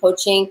game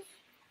coaching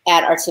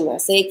at our Team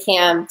USA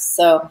camp.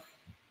 So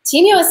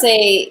Team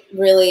USA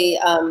really,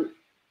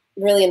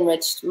 really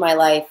enriched my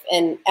life.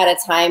 And at a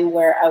time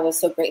where I was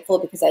so grateful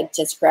because I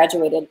just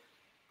graduated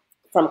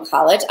from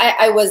college.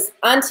 I was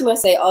on Team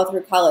USA all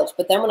through college,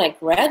 but then when I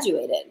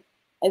graduated,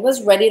 I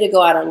was ready to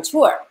go out on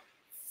tour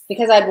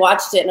because I'd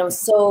watched it and I was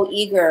so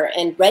eager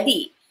and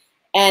ready.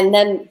 And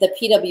then the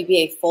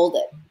PWBA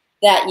folded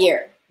that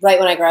year, right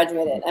when I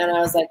graduated. And I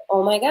was like,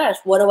 oh my gosh,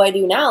 what do I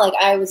do now? Like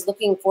I was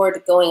looking forward to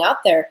going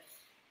out there.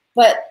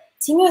 But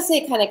Team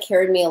USA kind of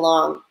carried me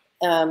along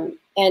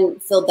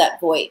and filled that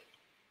void.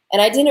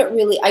 And I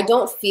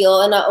don't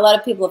feel, and a lot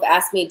of people have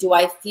asked me, do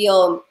I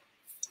feel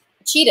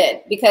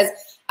cheated? Because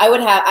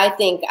I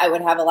think I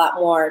would have a lot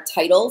more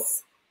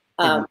titles,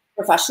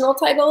 professional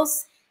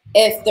titles,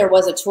 if there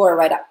was a tour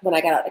right when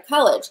I got out of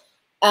college.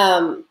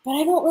 But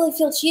I don't really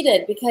feel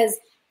cheated because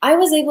I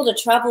was able to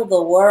travel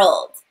the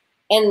world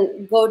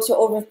and go to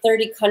over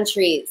 30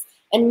 countries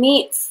and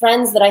meet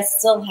friends that I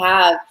still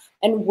have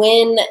and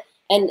win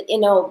and, you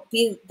know,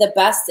 be the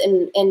best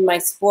in my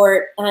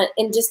sport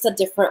in just a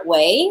different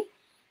way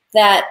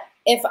that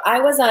if I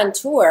was on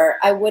tour,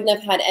 I wouldn't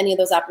have had any of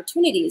those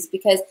opportunities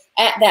because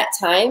at that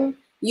time,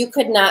 you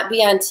could not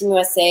be on Team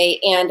USA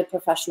and a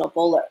professional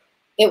bowler.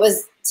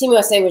 Team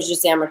USA was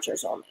just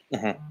amateurs only.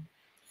 Mm-hmm.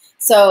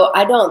 So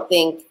I don't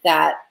think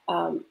that,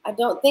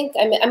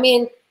 I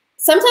mean,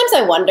 sometimes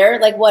I wonder,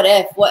 like, what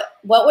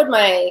would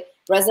my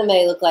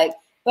resume look like?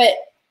 But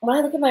when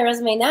I look at my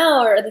resume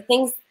now or the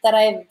things that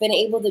I've been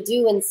able to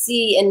do and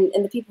see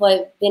and the people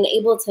I've been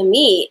able to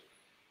meet,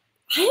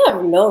 I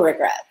have no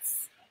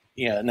regrets.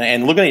 Yeah,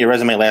 and looking at your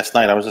resume last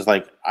night, I was just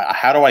like,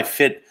 how do I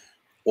fit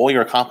all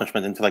your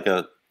accomplishments into like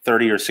a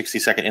 30 or 60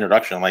 second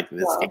introduction? I'm like,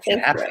 it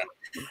can't happen.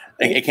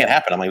 It can't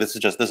happen. I'm like, this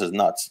is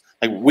nuts.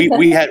 Like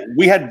we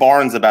had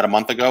Barnes about a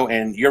month ago,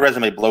 and your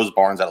resume blows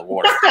Barnes out of the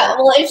water.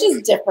 Well, it's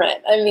just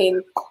different. I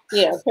mean,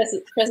 you know, Chris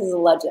is a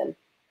legend.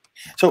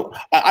 So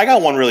I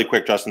got one really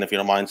quick, Justin, if you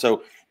don't mind.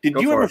 So did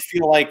you ever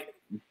feel like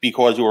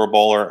because you were a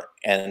bowler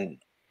and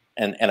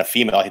a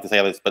female, I hate to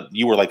say this, but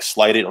you were like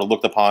slighted or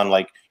looked upon,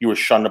 like you were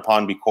shunned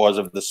upon because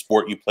of the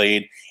sport you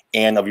played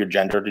and of your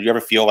gender? Did you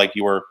ever feel like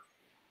you were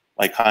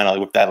like kind of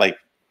with that, like,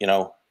 you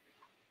know?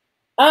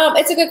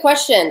 It's a good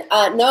question.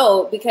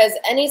 No, because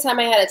anytime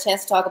I had a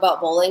chance to talk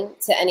about bowling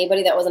to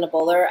anybody that wasn't a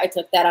bowler, I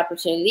took that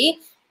opportunity.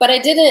 But I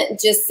didn't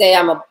just say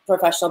I'm a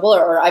professional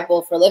bowler or I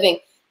bowl for a living.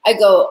 I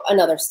go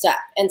another step.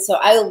 And so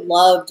I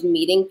loved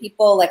meeting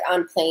people like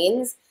on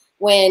planes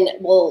when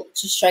we'll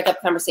just strike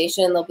up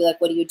conversation. They'll be like,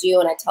 what do you do?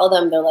 And I tell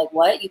them, they're like,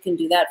 what? You can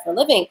do that for a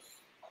living?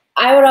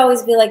 I would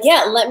always be like,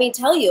 yeah, let me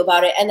tell you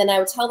about it. And then I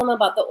would tell them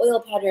about the oil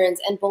patterns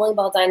and bowling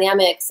ball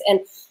dynamics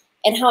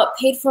and how it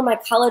paid for my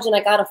college and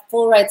I got a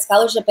full ride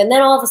scholarship. And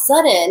then all of a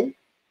sudden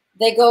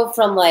they go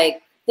from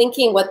like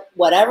thinking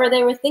whatever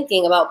they were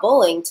thinking about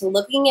bowling to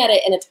looking at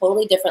it in a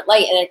totally different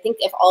light. And I think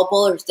if all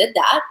bowlers did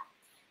that,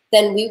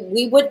 then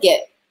we would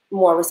get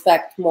more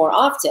respect more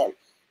often.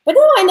 But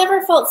no, I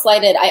never felt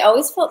slighted. I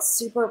always felt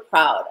super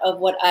proud of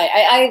what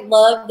I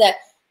love that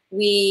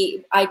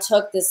I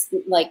took this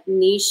like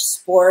niche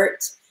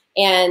sport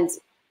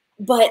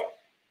but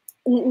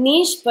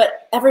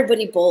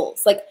everybody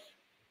bowls. Like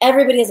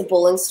everybody has a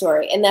bowling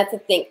story. And that's the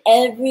thing.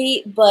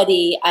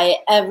 Everybody I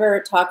ever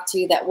talked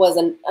to that was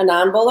a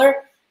non-bowler,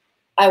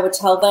 I would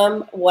tell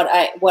them what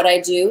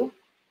I do,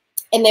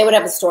 and they would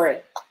have a story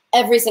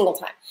every single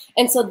time.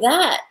 And so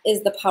that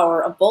is the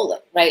power of bowling,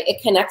 right?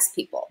 It connects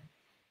people.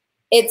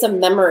 It's a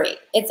memory.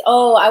 It's,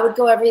 oh, I would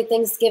go every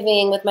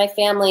Thanksgiving with my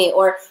family,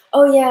 or,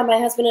 oh yeah, my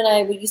husband and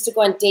I, we used to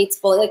go on dates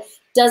bowling. Like,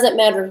 doesn't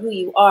matter who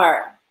you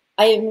are.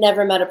 I have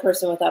never met a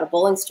person without a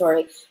bowling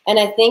story. And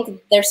I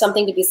think there's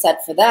something to be said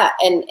for that.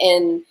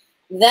 And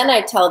then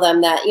I tell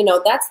them that, you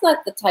know, that's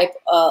not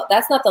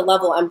the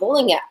level I'm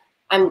bowling at.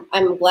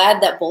 I'm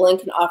glad that bowling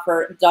can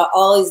offer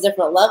all these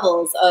different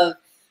levels of,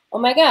 oh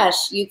my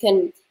gosh, you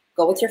can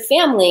go with your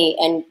family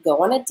and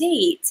go on a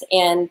date.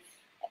 And,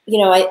 you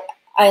know,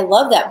 I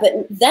love that.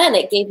 But then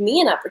it gave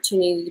me an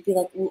opportunity to be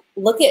like,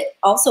 look at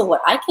also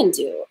what I can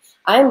do.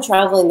 I'm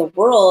traveling the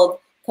world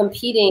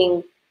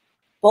competing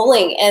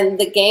bowling. And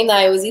the game that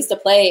I always used to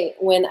play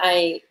when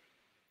I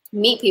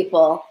meet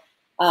people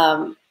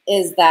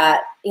is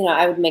that, you know,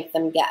 I would make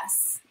them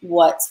guess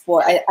what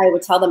sport. I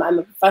would tell them I'm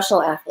a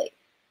professional athlete.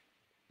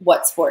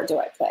 What sport do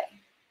I play?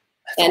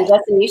 And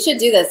Justin, you should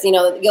do this. You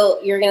know,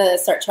 you're going to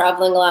start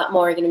traveling a lot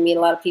more. You're going to meet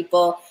a lot of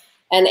people.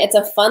 And it's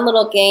a fun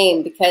little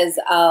game because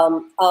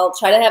I'll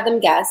try to have them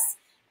guess,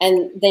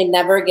 and they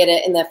never get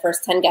it in the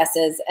first 10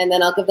 guesses. And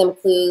then I'll give them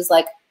clues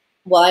like,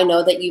 well, I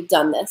know that you've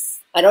done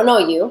this. I don't know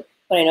you,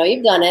 but I know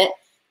you've done it.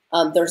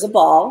 There's a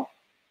ball.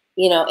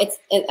 You know,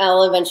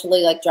 I'll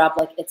eventually like drop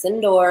like it's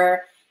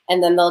indoor,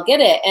 and then they'll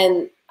get it.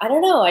 And I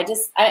don't know.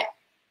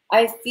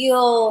 I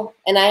feel,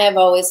 and I have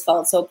always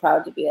felt so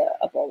proud to be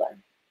a bowler.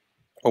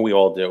 Oh, we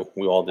all do.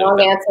 We all do.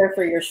 Long answer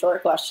for your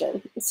short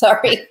question.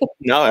 Sorry.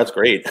 No, that's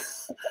great.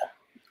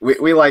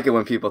 We like it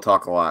when people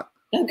talk a lot.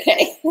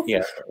 Okay.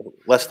 Yeah,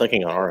 less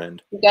thinking on our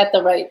end. You got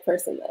the right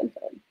person then.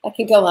 I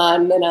can go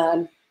on and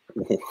on.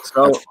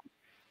 So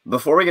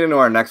before we get into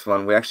our next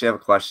one, we actually have a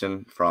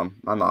question from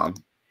my mom.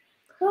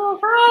 Oh,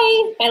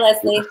 hi. Hi,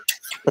 Leslie.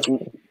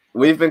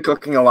 We've been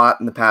cooking a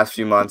lot in the past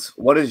few months.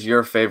 What is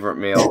your favorite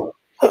meal?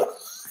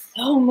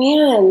 Oh,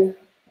 man.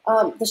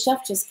 The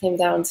chef just came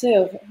down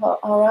too. How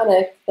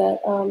ironic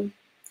that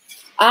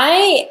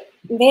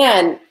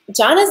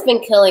John has been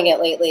killing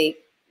it lately.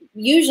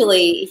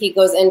 Usually he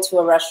goes into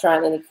a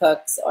restaurant and he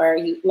cooks, or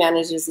he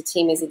manages a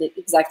team. He's the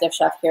executive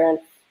chef here in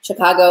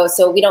Chicago,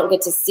 so we don't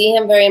get to see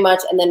him very much.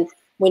 And then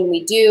when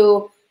we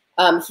do,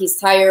 he's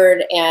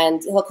tired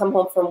and he'll come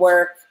home from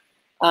work.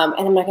 And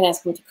I'm not going to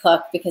ask him to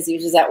cook because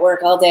he's just at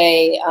work all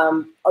day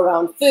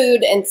around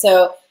food. And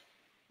so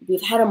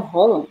we've had him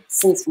home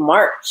since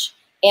March.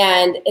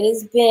 And it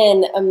has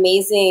been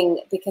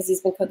amazing because he's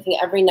been cooking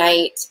every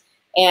night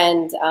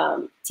and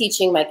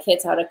teaching my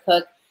kids how to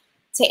cook.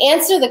 To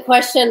answer the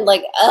question,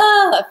 like,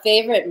 a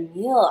favorite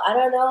meal, I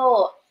don't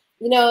know.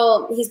 You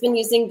know, he's been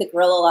using the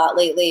grill a lot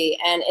lately,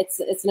 and it's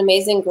an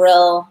amazing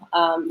grill.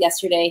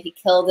 Yesterday, he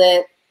killed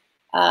it.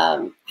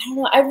 I don't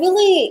know.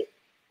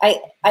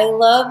 I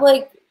love,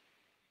 like,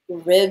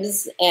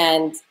 ribs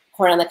and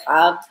corn on the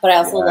cob, but I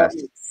also love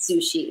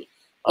sushi.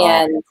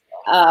 And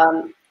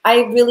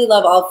I really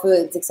love all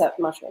foods except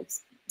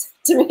mushrooms,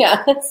 to be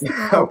honest.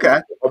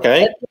 Okay.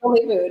 That's the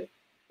only food.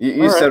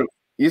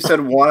 You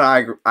said one.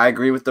 I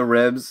agree with the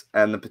ribs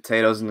and the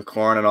potatoes and the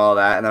corn and all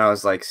that. And then I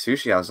was like,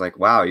 sushi. I was like,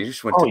 wow, you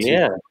just went to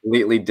two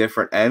completely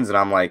different ends. And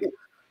I'm like,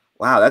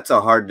 wow, that's a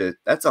hard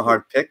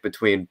pick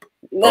between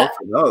both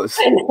of those.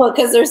 I know,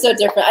 because they're so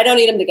different. I don't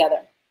eat them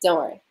together. Don't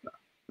worry.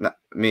 No,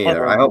 me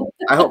either. I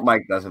hope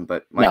Mike doesn't,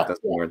 but Mike does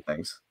weird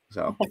things.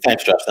 So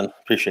thanks, Justin.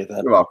 Appreciate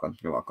that. You're welcome.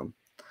 You're welcome.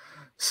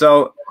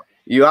 So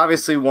you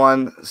obviously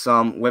won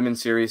some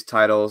women's series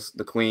titles,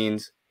 the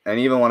Queens, and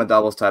even won a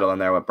doubles title in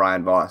there with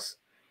Brian Voss.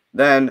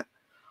 Then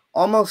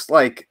almost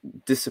like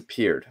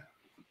disappeared.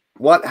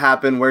 What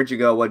happened? Where'd you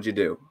go? What'd you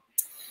do?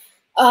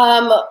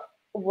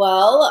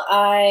 Well,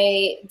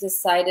 I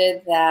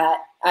decided that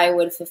I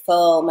would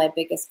fulfill my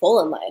biggest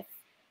goal in life,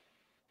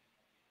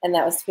 and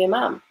that was to be a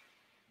mom.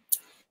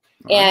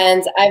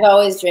 And I've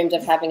always dreamed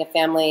of having a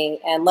family.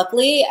 And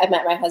luckily, I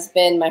met my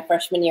husband my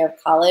freshman year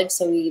of college,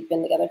 so we've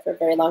been together for a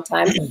very long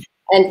time.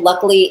 And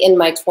luckily, in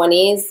my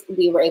 20s,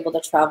 we were able to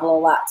travel a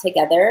lot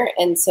together.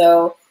 And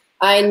so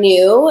I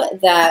knew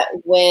that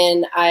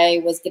when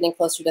I was getting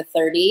closer to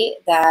 30,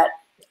 that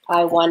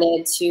I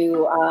wanted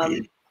to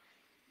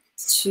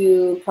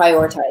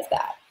prioritize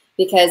that,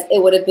 because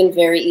it would have been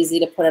very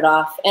easy to put it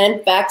off. And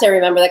in fact, I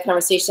remember that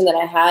conversation that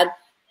I had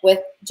with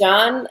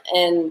John,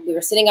 and we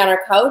were sitting on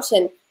our couch,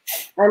 and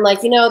I'm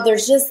like, you know,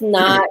 there's just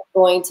not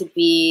going to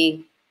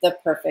be the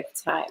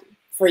perfect time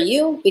for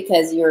you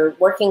because you're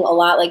working a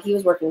lot. Like, he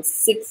was working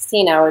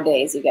 16-hour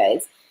days, you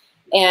guys.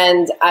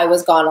 And I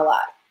was gone a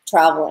lot,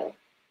 traveling.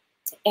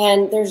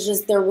 And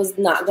there was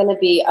not going to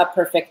be a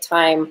perfect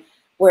time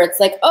where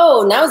it's like,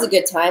 oh, now's a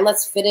good time.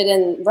 Let's fit it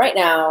in right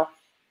now.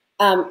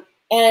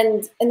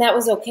 And that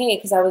was okay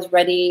because I was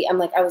ready. I'm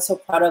like, I was so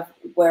proud of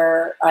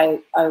where I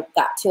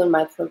got to in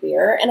my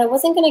career, and I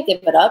wasn't going to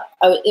give it up.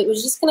 It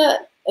was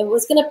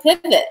going to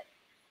pivot.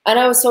 And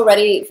I was so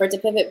ready for it to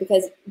pivot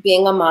because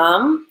being a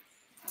mom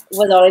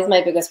was always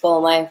my biggest goal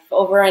in life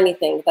over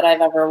anything that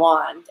I've ever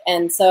wanted.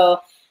 And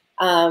so,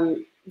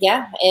 in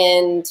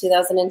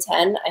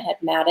 2010, I had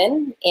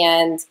Madden,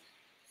 and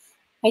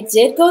I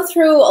did go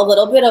through a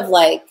little bit of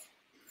like,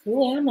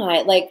 who am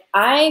I? Like,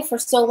 I, for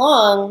so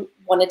long,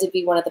 wanted to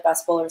be one of the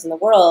best bowlers in the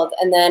world.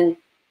 And then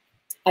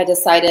I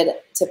decided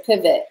to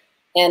pivot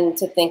and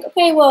to think,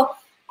 okay, well,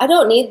 I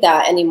don't need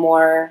that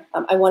anymore.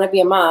 I want to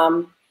be a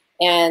mom,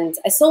 and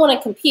I still want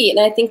to compete,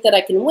 and I think that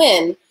I can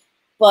win.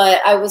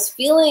 But I was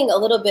feeling a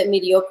little bit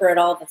mediocre at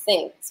all the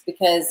things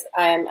because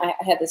I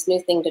had this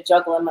new thing to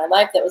juggle in my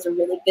life that was a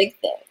really big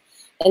thing.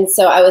 And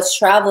so I was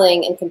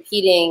traveling and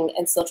competing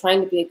and still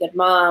trying to be a good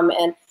mom.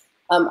 And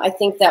I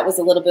think that was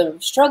a little bit of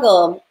a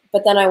struggle.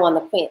 But then I won the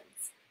Queens.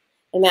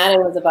 And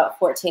Madden was about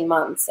 14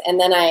 months. And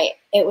then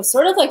it was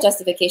sort of like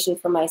justification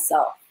for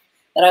myself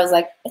that I was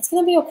like, it's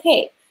going to be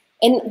okay.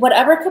 In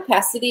whatever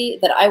capacity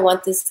that I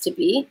want this to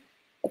be,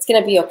 it's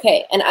going to be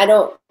okay. And I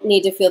don't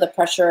need to feel the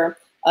pressure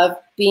of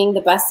being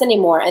the best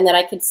anymore, and that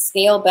I could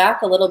scale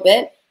back a little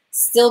bit,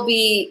 still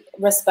be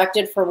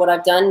respected for what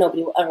I've done.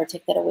 Nobody will ever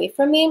take that away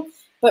from me,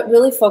 but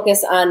really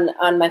focus on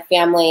my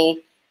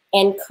family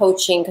and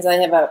coaching, because I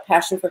have a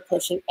passion for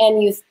coaching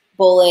and youth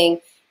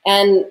bowling.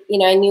 And,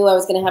 I knew I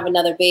was going to have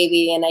another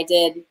baby, and I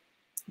did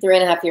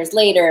 3.5 years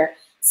later.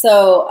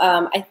 So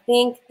I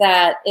think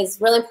that is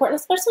really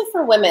important, especially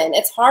for women.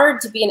 It's hard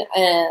to be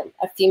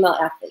a female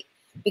athlete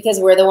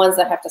because we're the ones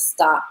that have to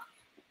stop.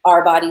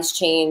 Our bodies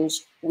change.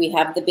 We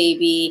have the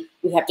baby.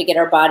 We have to get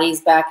our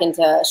bodies back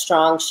into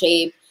strong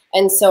shape.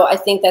 And so I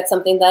think that's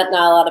something that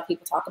not a lot of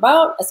people talk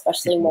about,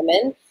 especially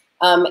women,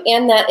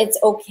 and that it's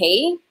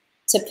okay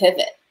to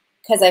pivot.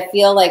 Because I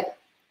feel like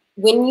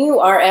when you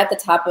are at the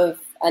top of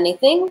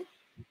anything,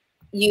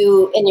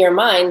 you, in your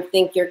mind,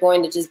 think you're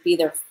going to just be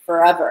there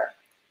forever.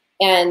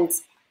 And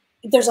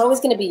there's always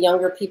going to be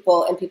younger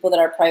people and people that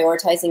are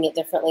prioritizing it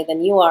differently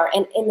than you are.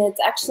 And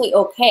it's actually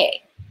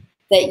okay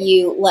that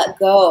you let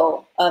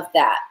go of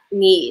that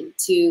need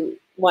to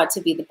want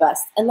to be the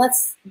best. And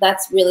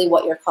that's really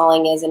what your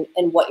calling is,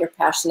 and what your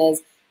passion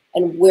is,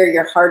 and where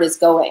your heart is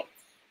going.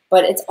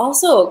 But it's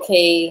also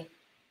okay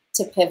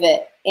to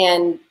pivot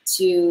and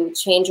to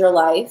change your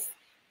life.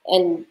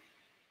 And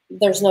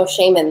there's no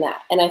shame in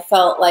that. And I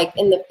felt like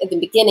in the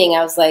beginning,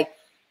 I was like,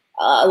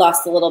 I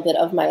lost a little bit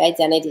of my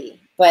identity.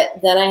 But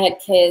then I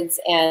had kids,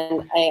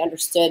 and I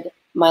understood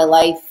my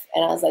life,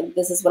 and I was like,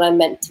 this is what I'm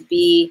meant to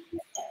be.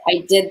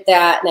 I did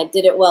that, and I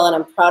did it well, and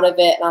I'm proud of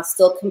it, and I'll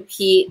still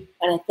compete,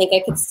 and I think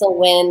I could still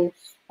win,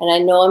 and I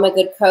know I'm a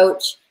good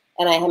coach,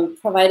 and I am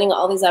providing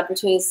all these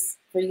opportunities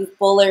for youth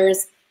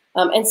bowlers.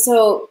 And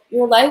so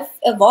your life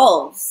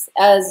evolves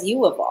as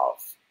you evolve.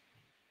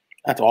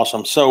 That's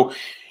awesome. So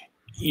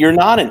you're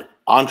not an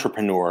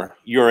entrepreneur,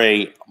 you're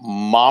a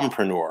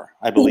mompreneur,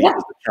 I believe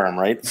is the term,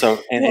 right? So,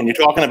 and you're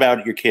talking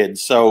about your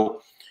kids.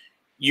 So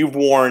you've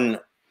worn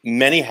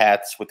many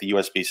hats with the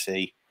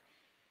USBC.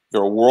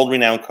 You're a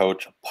world-renowned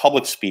coach, a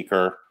public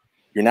speaker.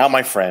 You're now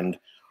my friend.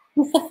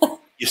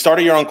 You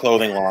started your own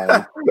clothing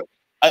line.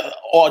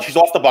 She's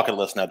off the bucket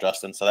list now,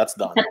 Justin, so that's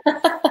done.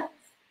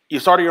 You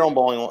started your own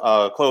bowling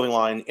clothing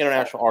line,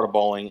 International Art of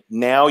Bowling.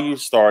 Now you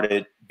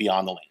started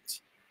Beyond the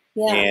Lanes.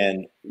 Yeah.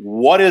 And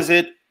what is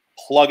it?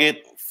 Plug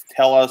it.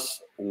 Tell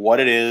us what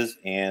it is,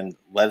 and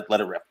let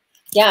it rip.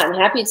 Yeah, I'm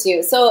happy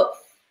to. So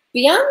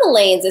Beyond the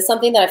Lanes is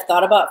something that I've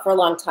thought about for a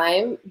long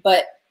time,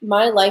 but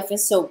my life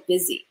is so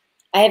busy.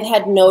 I have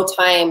had no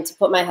time to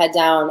put my head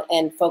down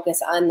and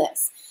focus on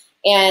this.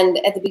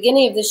 And at the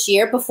beginning of this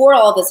year, before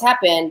all this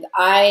happened,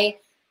 I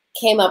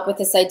came up with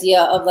this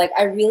idea of like,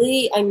 I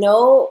really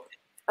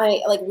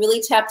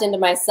tapped into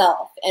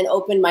myself and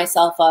opened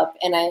myself up.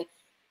 And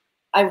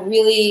I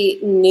really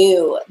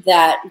knew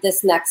that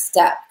this next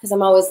step, because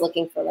I'm always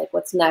looking for like,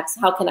 what's next?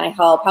 How can I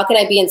help? How can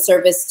I be in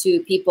service to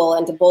people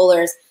and to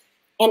bowlers?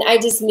 And I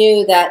just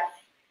knew that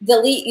the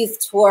Elite Youth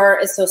Tour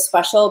is so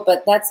special,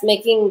 but that's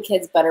making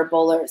kids better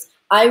bowlers.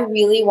 I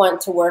really want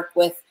to work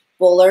with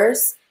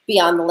bowlers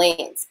beyond the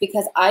lanes,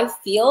 because I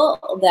feel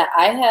that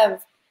I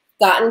have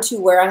gotten to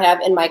where I have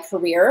in my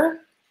career,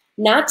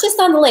 not just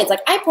on the lanes.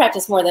 Like, I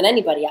practice more than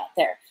anybody out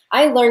there.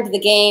 I learned the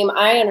game.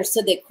 I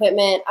understood the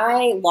equipment.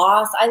 I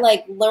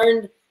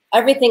learned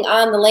everything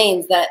on the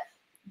lanes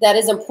that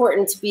is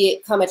important to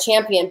become a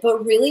champion.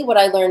 But really what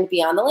I learned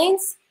beyond the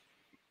lanes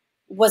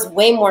was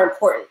way more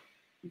important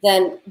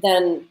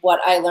than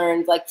what I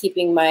learned, like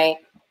keeping my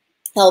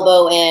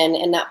elbow in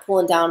and not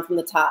pulling down from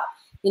the top.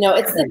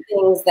 It's the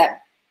things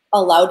that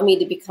allowed me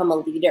to become a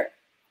leader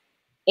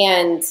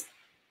and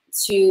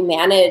to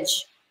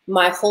manage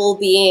my whole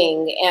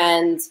being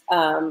and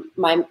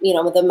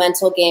the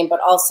mental game, but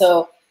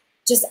also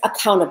just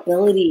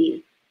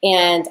accountability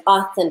and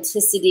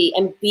authenticity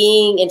and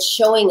being and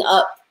showing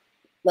up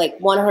like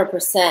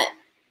 100%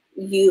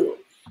 you.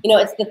 You know,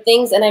 it's the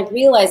things, and I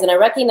realized and I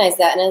recognized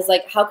that, and I was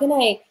like, how can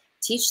I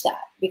teach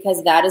that?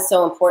 Because that is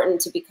so important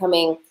to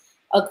becoming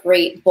a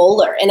great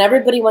bowler. And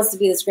everybody wants to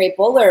be this great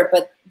bowler,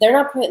 but they're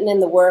not putting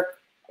in the work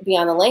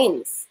beyond the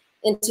lanes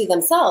into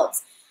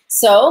themselves.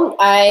 So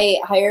I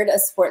hired a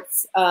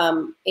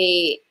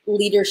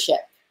leadership,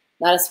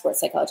 not a sports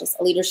psychologist,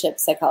 a leadership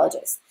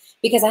psychologist,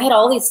 because I had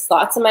all these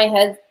thoughts in my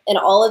head and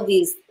all of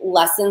these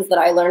lessons that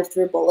I learned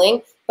through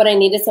bowling, but I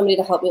needed somebody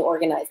to help me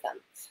organize them.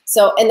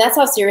 So, and that's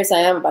how serious I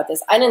am about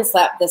this. I didn't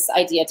slap this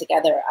idea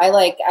together.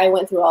 I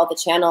went through all the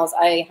channels.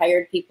 I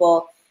hired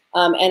people,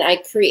 and I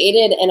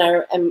created and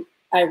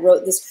I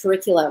wrote this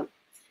curriculum,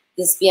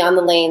 this Beyond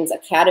the Lanes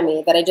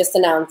Academy that I just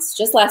announced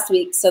just last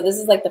week. So this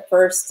is like the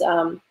first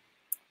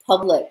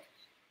public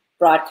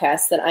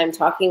broadcast that I'm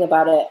talking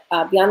about it.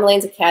 Beyond the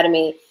Lanes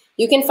Academy.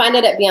 You can find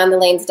it at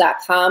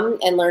beyondthelanes.com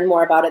and learn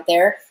more about it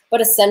there.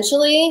 But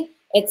essentially,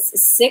 it's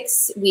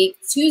 6 week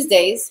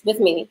Tuesdays with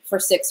me for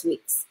 6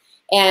 weeks.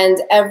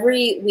 And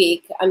every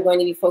week, I'm going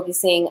to be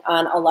focusing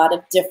on a lot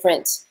of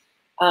different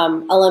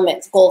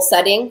elements, goal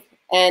setting,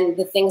 and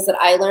the things that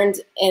I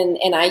learned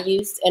and I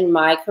used in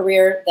my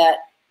career that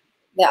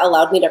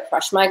allowed me to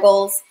crush my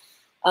goals,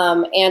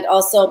 and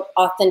also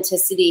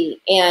authenticity.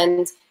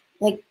 And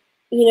like,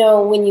 you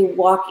know, when you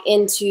walk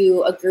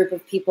into a group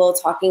of people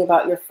talking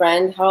about your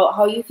friend,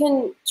 how you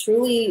can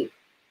truly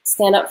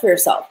stand up for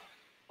yourself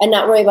and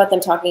not worry about them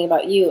talking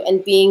about you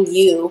and being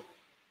you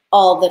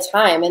all the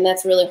time. And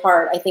that's really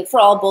hard, I think, for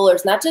all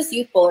bowlers, not just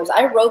youth bowlers.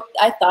 I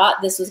thought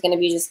this was going to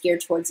be just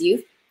geared towards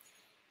youth,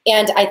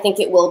 and I think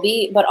it will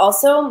be, but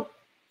also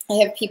I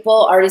have people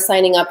already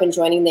signing up and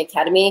joining the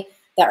academy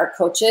that are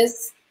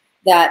coaches,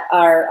 that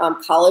are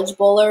college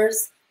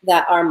bowlers,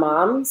 that are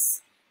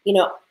moms. You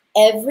know,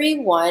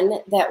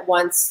 everyone that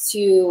wants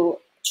to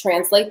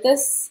translate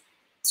this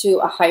to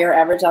a higher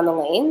average on the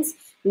lanes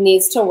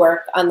needs to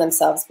work on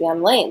themselves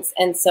beyond lanes.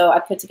 And so I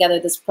put together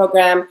this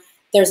program.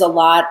 There's a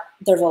lot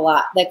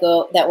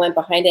that went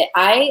behind it.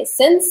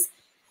 Since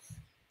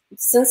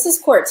this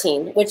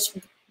quarantine, which,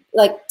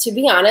 like, to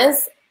be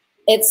honest,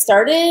 it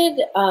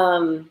started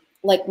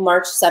like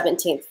March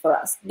 17th for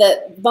us.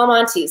 The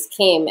Belmontes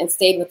came and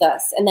stayed with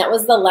us, and that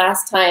was the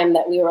last time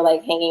that we were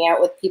like hanging out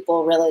with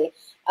people, really.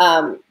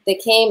 They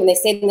came and they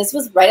stayed, and this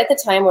was right at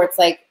the time where it's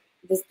like,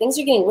 things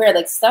are getting weird.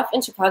 Like, stuff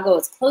in Chicago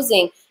is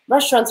closing,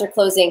 restaurants are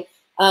closing.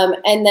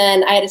 And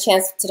then I had a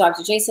chance to talk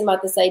to Jason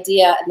about this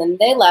idea, and then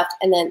they left.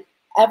 And then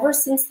ever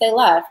since they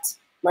left,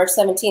 March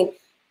 17th,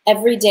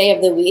 every day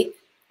of the week,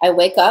 I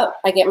wake up,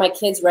 I get my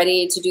kids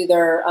ready to do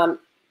their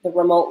the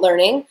remote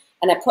learning,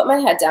 and I put my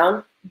head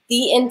down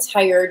the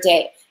entire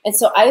day. And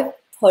so I've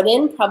put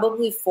in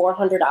probably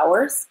 400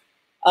 hours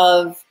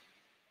of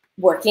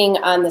working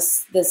on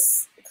this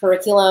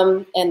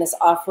curriculum and this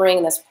offering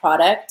and this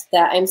product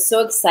that I'm so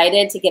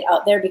excited to get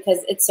out there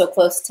because it's so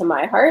close to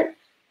my heart.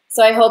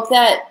 So I hope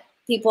that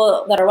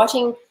people that are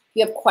watching, if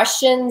you have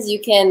questions,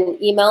 you can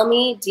email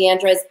me,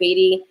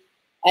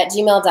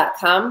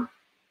 diandraasbaty@gmail.com.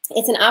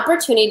 It's an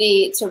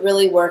opportunity to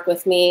really work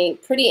with me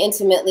pretty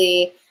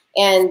intimately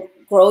and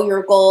grow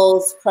your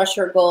goals, crush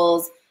your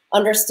goals,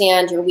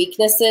 understand your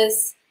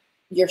weaknesses,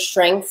 your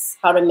strengths,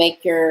 how to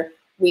make your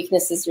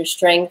weaknesses your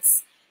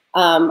strengths,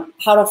 how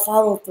to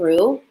follow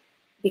through.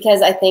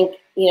 Because I think,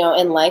 you know,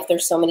 in life,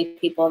 there's so many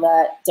people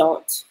that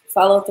don't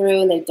follow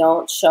through and they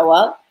don't show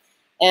up,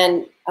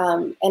 and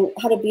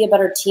how to be a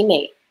better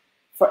teammate,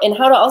 and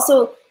how to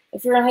also,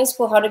 if you're in high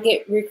school, how to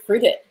get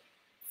recruited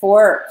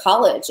for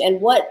college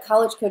and what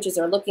college coaches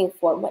are looking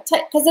for, what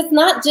type, because it's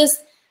not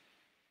just,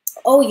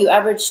 oh, you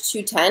average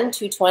 210,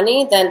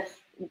 220, then,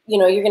 you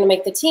know, you're going to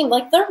make the team.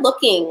 Like, they're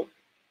looking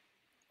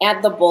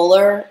at the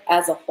bowler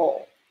as a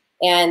whole.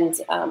 And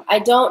I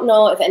don't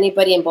know if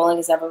anybody in bowling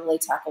has ever really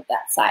tackled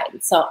that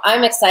side. So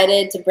I'm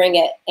excited to bring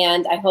it.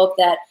 And I hope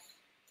that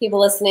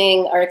people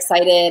listening are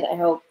excited. I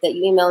hope that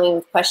you email me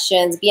with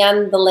questions.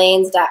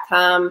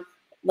 Beyondthelanes.com.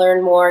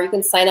 Learn more. You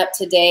can sign up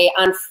today.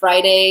 On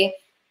Friday,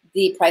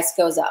 the price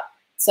goes up.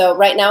 So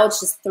right now it's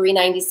just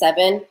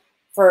 $397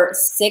 for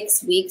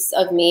 6 weeks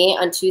of me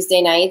on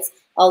Tuesday nights.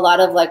 A lot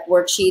of like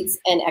worksheets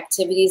and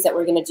activities that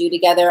we're going to do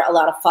together. A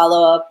lot of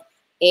follow-up,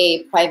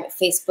 a private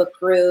Facebook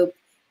group.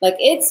 Like,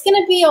 it's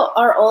going to be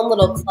our own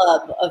little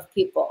club of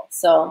people.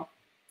 So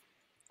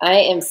I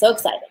am so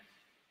excited.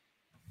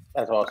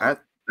 That's awesome.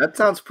 That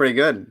sounds pretty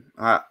good.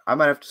 I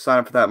might have to sign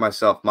up for that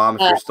myself. Mom,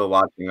 if you're still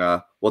watching,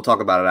 we'll talk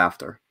about it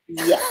after.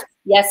 Yes.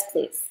 Yes,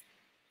 please.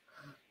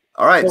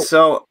 All right.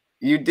 So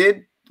you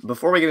did,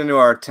 before we get into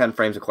our 10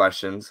 frames of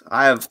questions,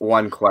 I have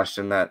one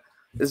question that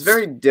is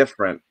very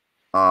different,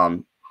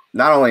 not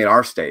only in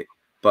our state,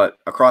 but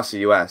across the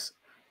U.S.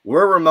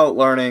 We're remote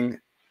learning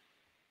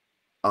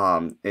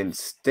in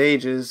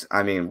stages.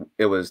 I mean,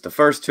 it was the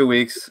first 2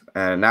 weeks,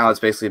 and now it's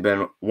basically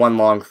been one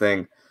long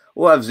thing.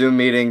 We'll have Zoom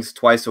meetings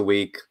twice a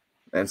week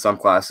in some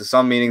classes.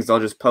 Some meetings, they'll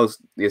just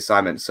post the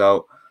assignment.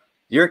 So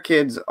your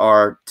kids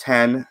are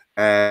 10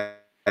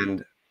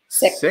 and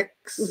 6?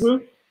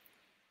 Mm-hmm.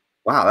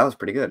 Wow, that was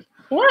pretty good.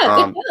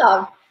 Yeah, good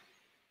job.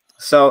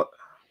 So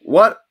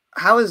what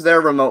how is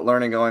their remote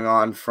learning going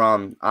on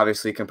from,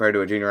 obviously, compared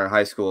to a junior in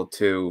high school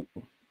to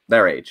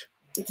their age?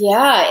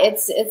 Yeah,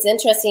 it's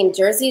interesting.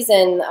 Jersey's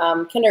in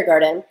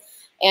kindergarten,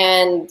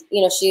 and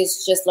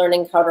she's just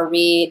learning how to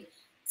read.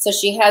 So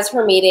she has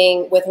her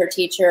meeting with her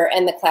teacher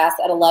and the class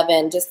at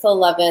 11, just till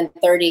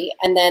 11:30,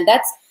 and then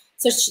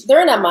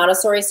they're in a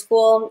Montessori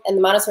school. And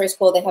the Montessori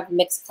school, they have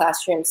mixed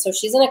classrooms. So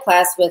she's in a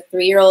class with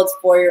 3-year-olds,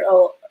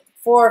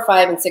 4,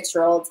 5, and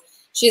 6-year-olds.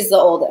 She's the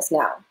oldest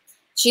now.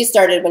 She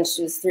started when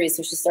she was 3,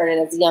 so she started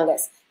as the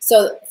youngest.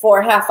 So for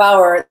a half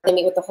hour, they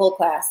meet with the whole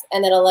class.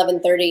 And then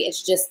 11:30,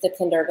 it's just the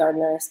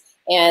kindergartners.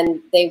 And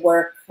they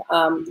work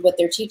with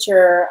their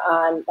teacher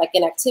on like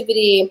an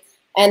activity.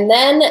 And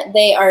then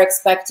they are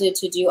expected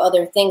to do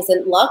other things.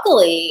 And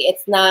luckily,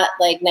 it's not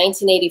like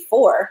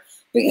 1984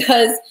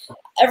 because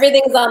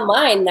everything's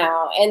online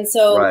now. And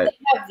so they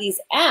have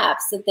these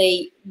apps that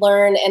they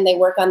learn, and they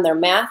work on their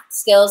math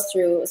skills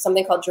through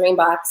something called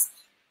Dreambox.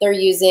 They're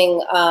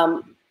using,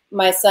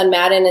 my son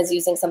Madden is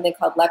using something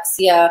called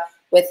Lexia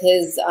with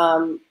his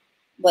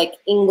like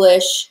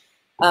English,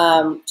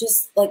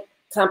 just like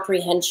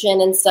comprehension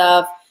and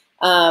stuff.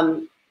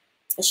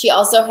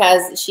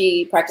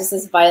 She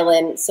practices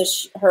violin. So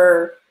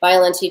her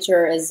violin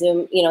teacher is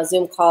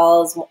Zoom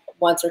calls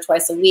once or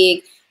twice a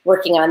week,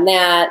 working on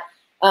that.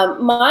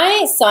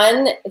 My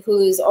son,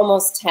 who's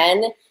almost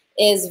 10,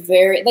 is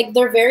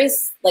they're very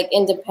like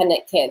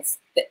independent kids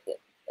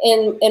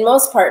in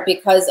most part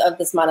because of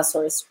this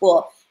Montessori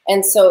school.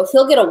 And so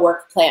he'll get a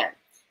work plan,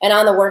 and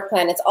on the work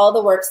plan, it's all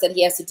the works that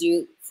he has to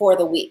do for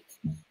the week.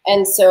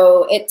 And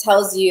so it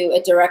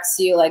directs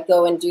you like,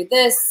 go and do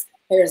this.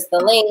 Here's the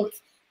link.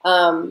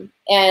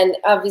 And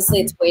obviously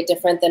it's way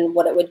different than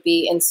what it would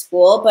be in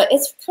school, but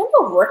it's kind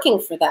of working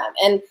for them.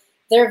 And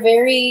they're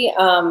very,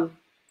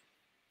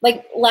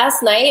 like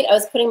last night I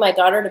was putting my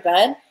daughter to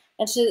bed,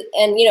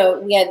 and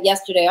we had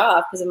yesterday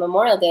off because of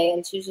Memorial Day,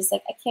 and she was just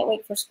like, I can't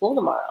wait for school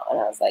tomorrow. And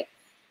I was like,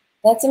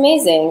 that's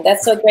amazing.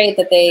 That's so great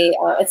that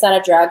it's not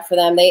a drag for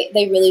them.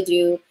 They really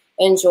do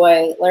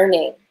enjoy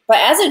learning. But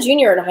as a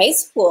junior in high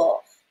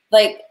school,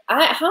 like,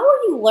 how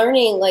are you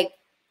learning? Like,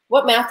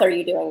 what math are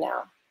you doing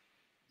now?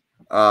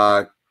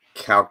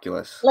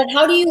 Calculus. Like,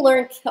 how do you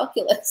learn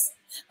calculus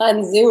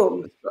on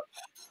Zoom?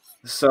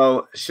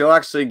 So she'll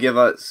actually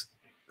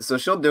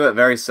she'll do it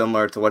very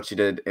similar to what she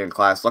did in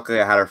class. Luckily,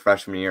 I had her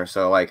freshman year,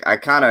 so like I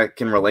kind of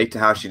can relate to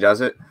how she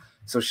does it.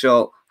 So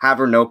she'll have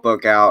her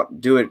notebook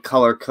out, do it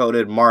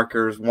color-coded,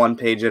 markers, 1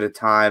 page at a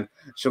time.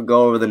 She'll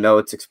go over the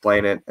notes,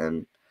 explain it,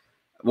 and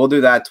we'll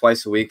do that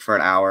twice a week for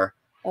an hour.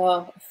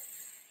 Oh,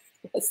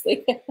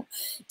 honestly. Do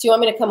you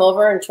want me to come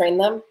over and train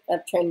them?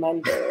 I've trained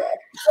mine very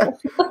well.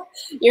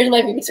 Yours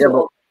might be too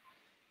old.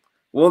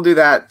 We'll do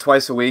that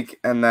twice a week,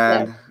 and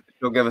then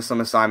she'll give us some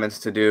assignments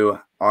to do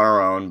on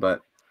our own.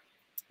 But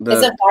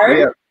is it hard?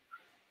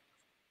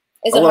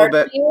 Is it hard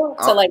for you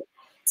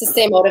to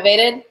stay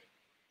motivated?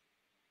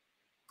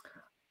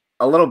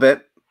 A little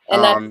bit.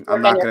 And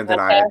I'm not going to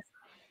deny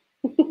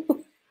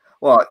it.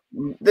 Well,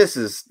 this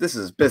is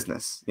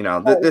business.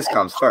 This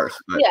comes first.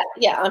 But,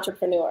 yeah,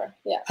 entrepreneur.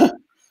 Yeah.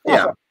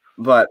 Yeah,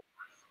 but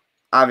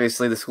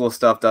obviously the school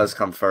stuff does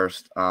come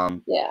first.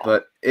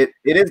 But it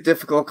is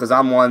difficult because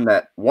I'm one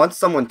that once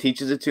someone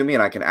teaches it to me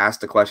and I can ask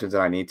the questions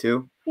that I need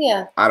to,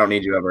 I don't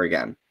need you ever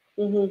again.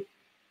 Mm-hmm.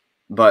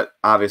 But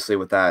obviously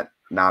with that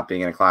not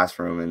being in a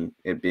classroom and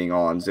it being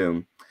all on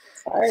Zoom,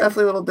 it's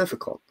definitely a little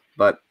difficult.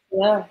 But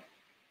yeah,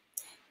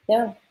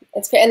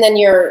 it's great. And then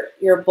your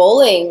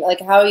bowling,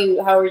 like how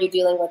are you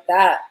dealing with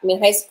that? I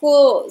mean, high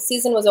school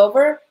season was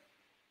over.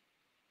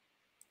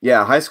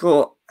 Yeah, high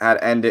school had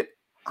ended.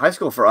 High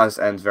school for us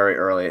ends very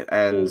early. It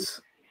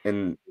ends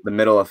in the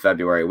middle of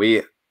February.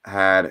 We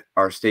had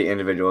our state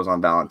individuals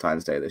on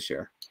Valentine's Day this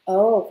year.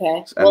 Oh,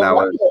 okay. And that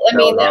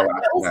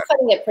was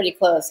cutting it pretty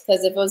close,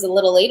 because if it was a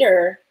little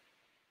later.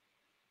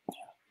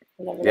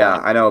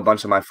 I know a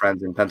bunch of my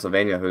friends in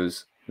Pennsylvania who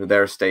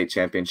their state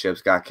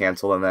championships got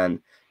canceled, and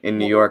then in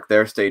New York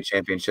their state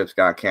championships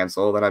got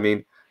canceled. And I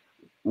mean,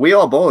 we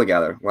all bowl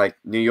together. Like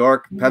New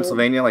York,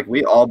 Pennsylvania, like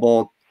we all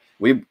bowl.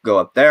 We go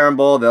up there and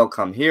bowl. They'll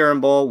come here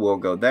and bowl. We'll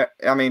go there.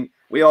 I mean,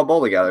 we all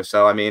bowl together.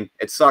 So, I mean,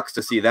 it sucks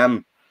to see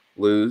them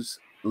lose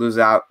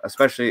out,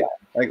 especially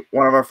like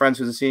one of our friends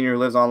who's a senior who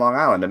lives on Long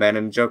Island,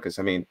 Amanda Njokas.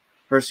 I mean,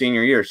 her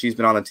senior year, she's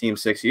been on the team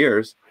 6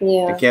 years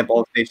and can't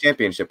bowl a state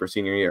championship her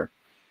senior year.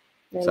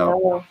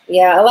 So,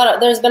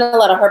 there's been a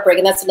lot of heartbreak.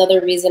 And that's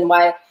another reason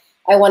why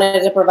I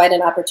wanted to provide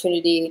an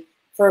opportunity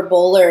for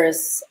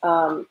bowlers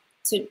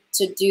to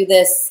do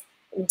this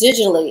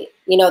digitally,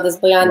 this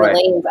Beyond the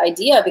Lanes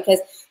idea, because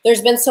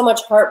there's been so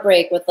much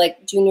heartbreak with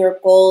like junior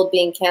gold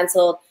being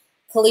canceled,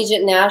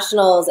 collegiate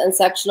nationals and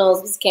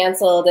sectionals was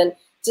canceled, and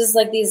just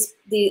like these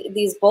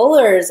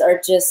bowlers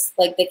are just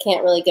like they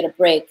can't really get a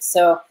break.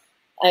 So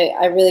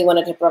I really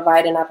wanted to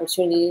provide an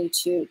opportunity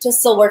to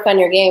still work on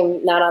your game,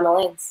 not on the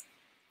lanes.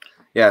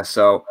 Yeah.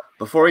 So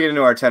before we get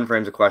into our 10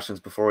 frames of questions,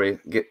 before we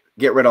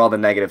get rid of all the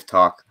negative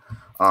talk,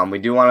 we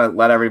do want to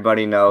let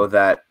everybody know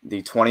that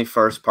the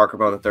 21st Parker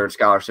Bohn III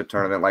Scholarship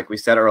Tournament, like we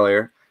said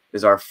earlier,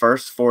 is our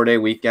first 4-day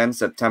weekend,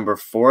 September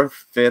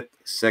 4th, 5th,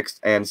 6th,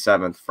 and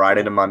 7th,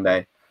 Friday to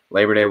Monday,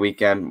 Labor Day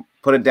weekend.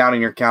 Put it down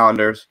in your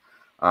calendars.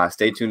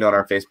 Stay tuned on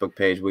our Facebook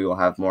page. We will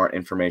have more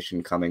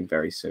information coming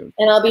very soon.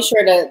 And I'll be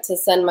sure to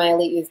send my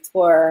Elite Youth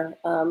Tour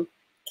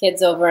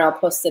kids over, and I'll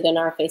post it in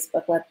our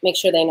Facebook. Make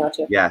sure they know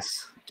too.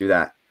 Yes, do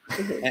that.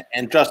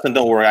 And Justin,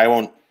 don't worry, I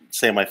won't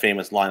say my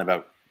famous line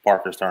about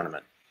Parker's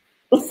tournament.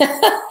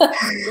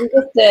 You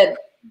just did.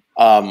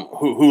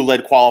 Who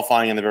led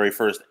qualifying in the very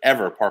first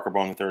ever Parker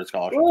Bohn III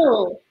scholarship?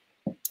 Ooh.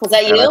 Was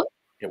that you?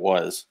 It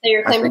was. So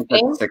your claim to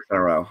fame? 6 in a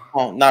row.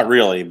 Well, not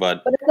really,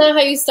 but it's not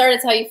how you start;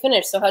 it's how you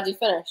finish. So how'd you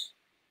finish?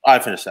 I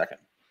finished second.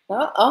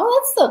 Oh,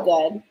 that's still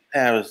good.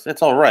 Yeah,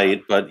 it's all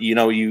right, but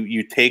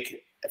you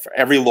take, for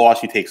every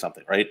loss you take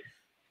something, right?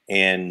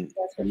 And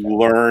you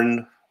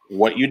learn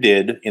what you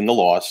did in the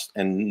loss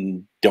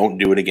and don't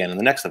do it again in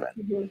the next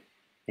event.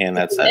 And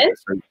that's that.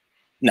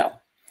 No.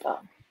 Oh.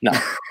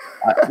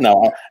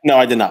 No,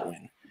 I did not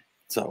win.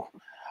 So,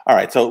 all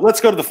right. So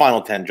let's go to the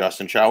final 10,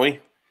 Justin, shall we?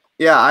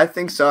 Yeah, I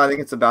think so. I think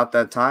it's about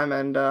that time.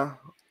 And all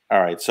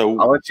right. So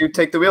I'll let you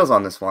take the wheels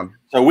on this one.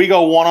 So we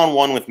go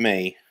one-on-one with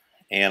me,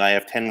 and I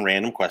have 10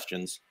 random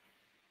questions.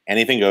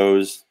 Anything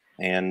goes.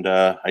 And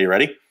are you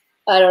ready?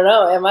 I don't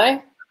know. Am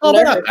I? Oh,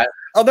 they're not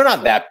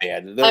that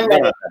bad. They're not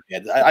that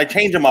bad. I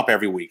change them up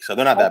every week, so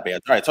they're not that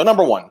bad. All right. So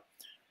number one,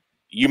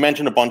 you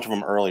mentioned a bunch of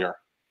them earlier.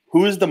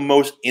 Who is the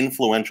most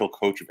influential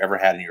coach you've ever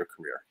had in your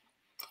career?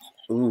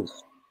 Ooh.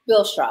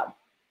 Bill Straub.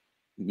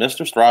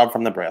 Mr. Straub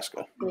from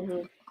Nebraska.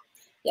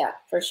 Yeah,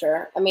 for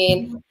sure. I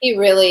mean, he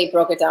really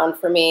broke it down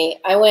for me.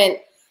 I went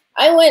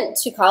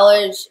to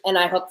college and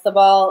I hooked the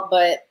ball,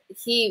 but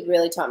he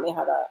really taught me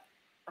how to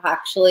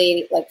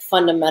actually, like,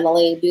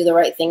 fundamentally do the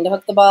right thing to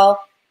hook the ball.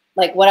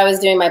 Like, what I was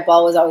doing, my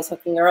ball was always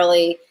hooking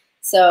early.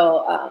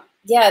 So,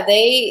 yeah,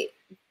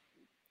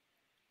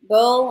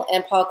 Bill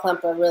and Paul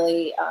Klemper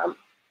really,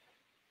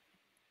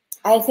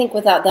 I think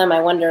without them, I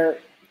wonder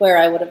where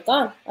I would have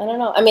gone. I don't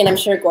know. I mean, I'm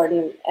sure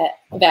Gordon at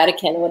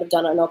Vatican would have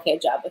done an okay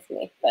job with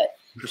me, but.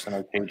 Just an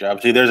okay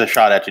job. See, there's a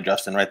shot at you,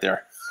 Justin, right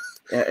there.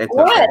 Yeah,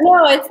 what? Okay.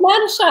 No, it's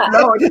not a shot.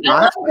 No,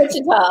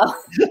 it's not.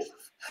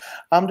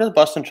 I'm just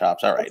busting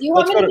chops. All right. Do you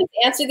want me to just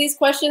answer these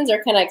questions,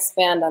 or can I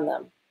expand on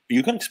them?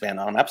 You can expand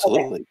on them.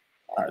 Absolutely. Okay.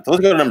 All right. So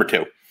let's go to number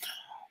 2.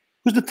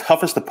 Who's the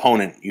toughest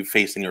opponent you've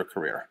faced in your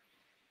career?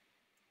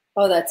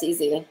 Oh, that's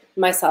easy.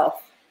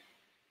 Myself.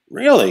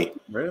 Really?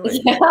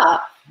 Yeah.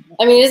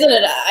 I mean, isn't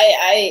it?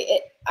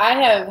 I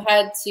have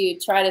had to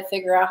try to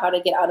figure out how to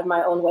get out of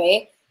my own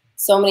way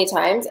so many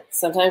times.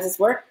 Sometimes it's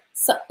worked.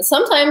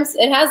 Sometimes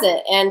it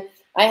hasn't. And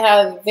I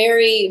have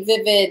very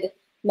vivid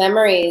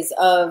memories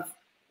of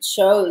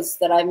shows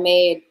that I've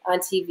made on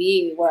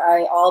TV where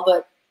I all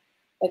but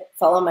like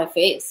fell on my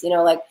face.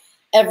 Like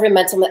every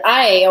mental.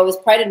 I always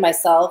prided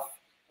myself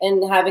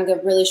in having a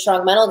really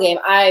strong mental game.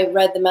 I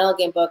read the mental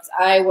game books.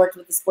 I worked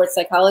with the sports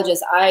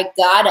psychologist. I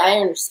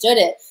understood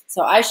it.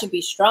 So I should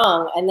be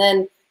strong. And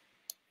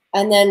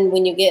then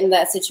when you get in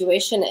that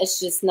situation, it's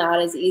just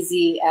not as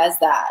easy as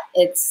that.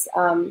 It's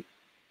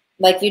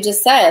like you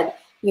just said,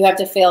 you have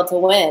to fail to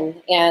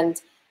win. And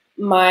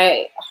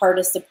my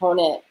hardest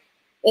opponent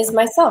is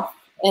myself.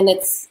 And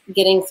it's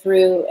getting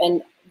through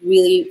and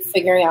really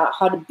figuring out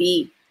how to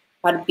be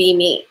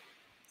me.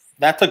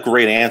 That's a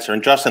great answer.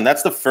 And Justin,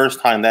 that's the first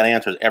time that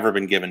answer has ever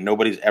been given.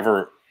 Nobody's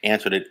ever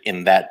answered it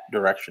in that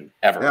direction,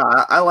 ever.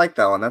 Yeah, I like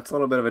that one. That's a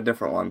little bit of a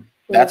different one.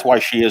 That's why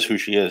she is who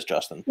she is,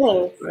 Justin.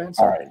 All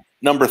right.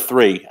 Number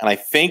 3, and I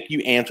think you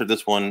answered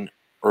this one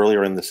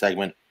earlier in the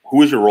segment. Who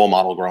was your role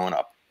model growing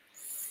up?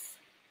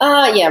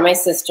 Yeah, my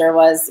sister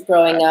was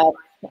growing up.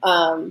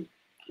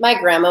 My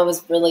grandma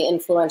was really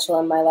influential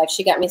in my life.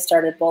 She got me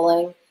started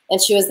bowling, and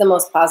she was the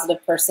most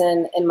positive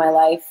person in my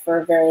life for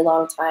a very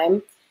long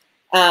time.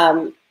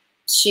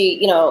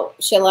 She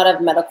had a lot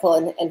of medical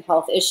and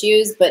health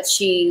issues, but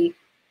she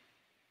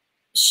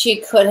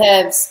could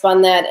have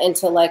spun that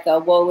into like a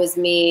woe is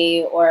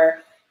me or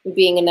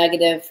being a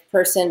negative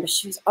person, but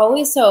she was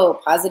always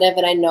so positive.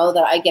 And I know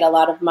that I get a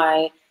lot of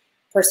my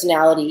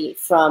personality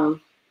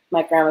from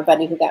my grandma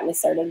Betty, who got me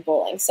started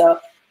bowling. So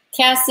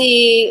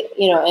Cassie,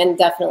 and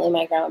definitely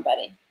my grandma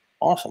Betty.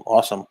 Awesome.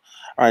 All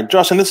right,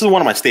 Justin, this is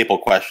one of my staple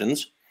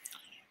questions.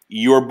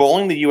 You're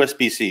bowling the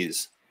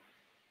USBCs.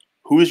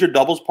 Who is your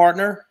doubles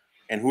partner,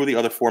 and who are the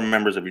other 4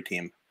 members of your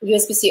team?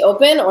 USBC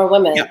Open or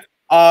women? Yeah,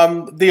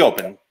 the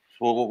Open.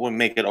 We'll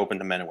make it open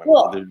to men and women.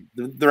 Well,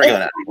 the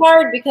regular. It's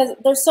hard because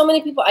there's so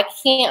many people I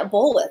can't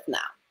bowl with now.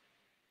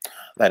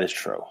 That is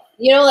true.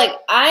 Like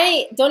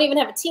I don't even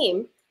have a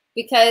team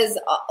because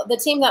the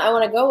team that I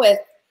want to go with,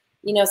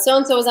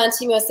 so-and-so was on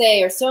Team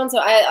USA or so-and-so.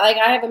 I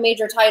have a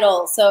major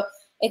title. So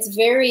it's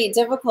very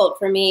difficult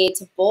for me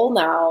to bowl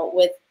now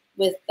with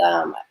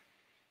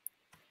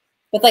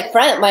like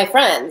my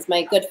friends,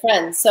 my good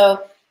friends.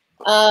 So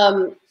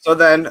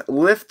then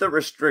lift the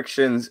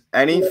restrictions,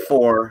 any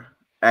 4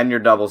 and your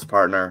doubles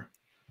partner,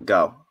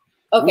 go.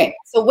 Okay. Ooh.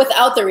 So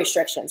without the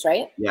restrictions,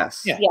 right?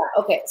 Yes. Yeah.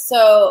 Okay.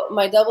 So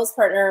my doubles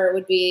partner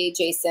would be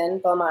Jason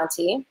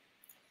Belmonte.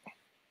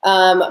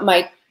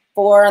 My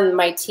 4 on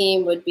my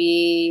team would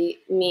be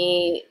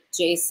me,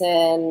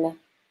 Jason,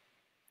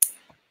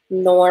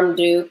 Norm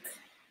Duke,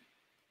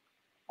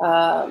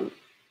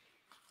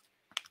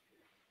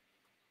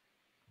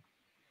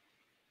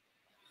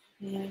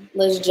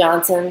 Liz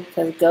Johnson,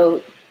 because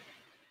GOAT.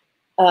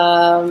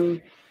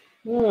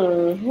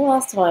 Who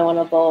else do I want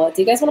to bowl with?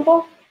 Do you guys want to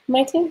bowl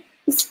my team?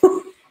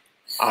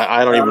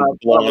 I don't even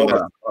belong in that.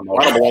 I don't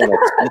belong in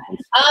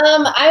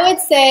that. I would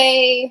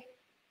say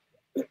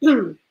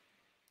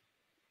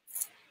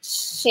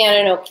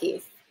Shannon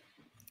O'Keefe.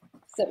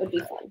 So it would be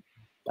fun.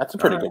 That's a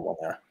pretty good one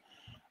there.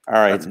 All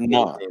right, that's a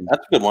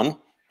good one. All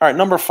right,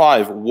 number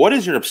 5. What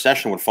is your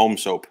obsession with foam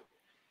soap?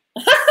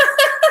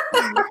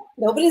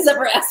 Nobody's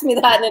ever asked me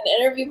that in an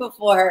interview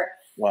before.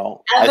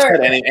 Well, ever. I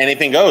said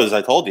anything goes.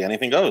 I told you,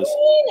 anything goes. I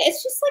mean,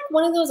 it's just like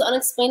one of those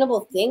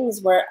unexplainable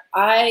things where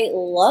I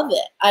love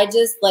it. I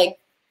just like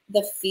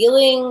the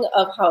feeling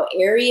of how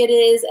airy it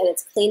is, and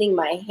it's cleaning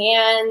my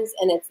hands,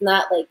 and it's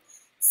not like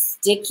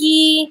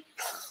sticky.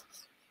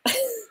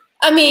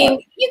 I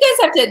mean, you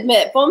guys have to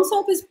admit, foam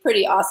soap is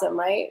pretty awesome,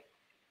 right?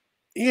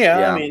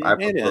 Yeah, I mean, I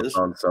prefer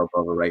foam soap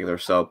over regular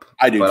soap.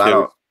 I do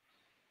too.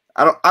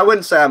 I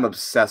wouldn't say I'm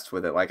obsessed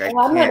with it. Like I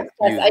can't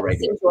use I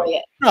just enjoy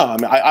it. No, I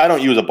mean I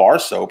don't use a bar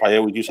soap. I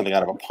always use something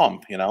out of a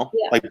pump. You know,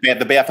 like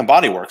the Bath and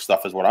Body Works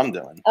stuff is what I'm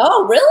doing.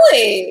 Oh,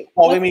 really?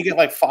 Well, I mean, you get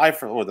like 5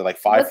 for what? Like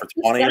 5 for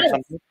 20 or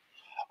something.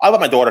 I let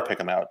my daughter pick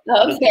them out.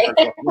 Okay.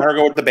 Let her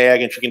go with the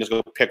bag, and she can just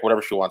go pick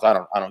whatever she wants. I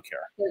don't care.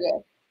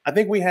 Okay. I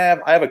think I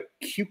have a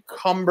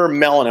cucumber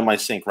melon in my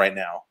sink right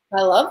now.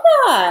 I love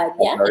that.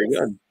 Yeah. Very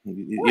good.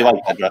 You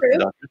like that, Justin,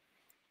 don't you?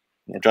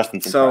 Yeah,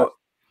 Justin's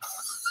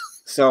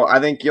So I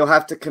think you'll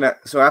have to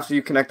connect. So after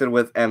you connected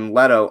with M.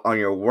 Leto on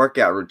your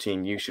workout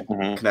routine, you should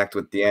connect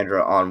with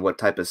Diandra on what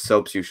type of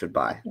soaps you should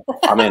buy.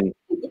 I'm in.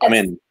 I'm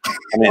in.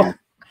 All right.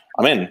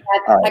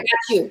 I got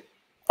you.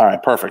 All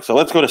right, perfect. So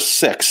let's go to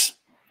 6.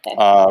 Okay.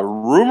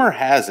 Rumor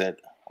has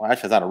it. Well,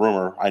 actually, it's not a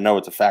rumor. I know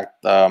it's a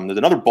fact. There's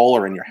another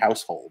bowler in your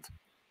household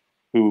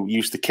who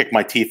used to kick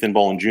my teeth in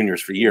bowling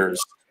juniors for years.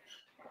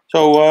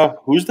 So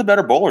who's the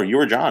better bowler, you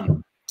or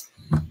John?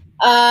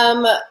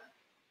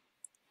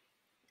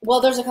 Well,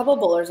 there's a couple of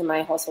bowlers in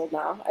my household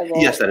now.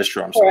 Yes, that is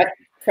true. I'm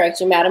correct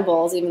you, Madam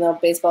Bowles, even though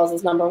baseball's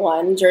is number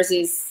 1.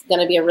 Jersey's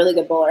going to be a really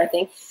good bowler, I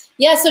think.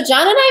 Yeah, so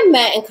John and I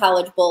met in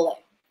college bowling.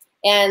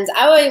 And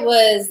I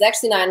was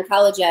actually not in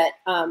college yet.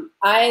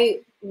 I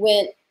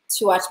went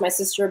to watch my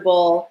sister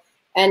bowl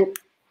and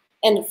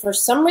for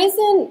some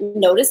reason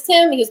noticed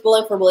him. He was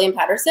bowling for William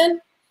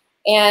Patterson.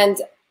 And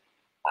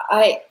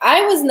I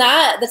was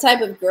not the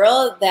type of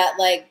girl that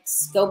like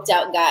scoped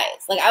out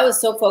guys. Like I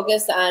was so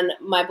focused on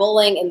my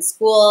bowling in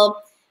school,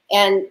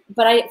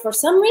 but for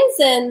some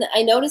reason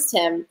I noticed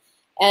him,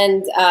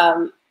 and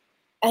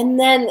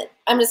then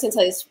I'm just gonna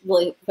tell you this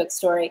really quick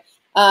story.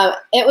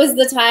 It was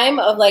the time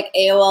of like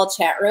AOL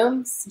chat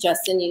rooms.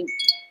 Justin, you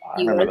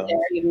weren't there.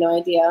 You have no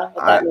idea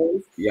what that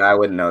means. Yeah, I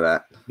wouldn't know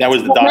that. That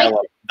was the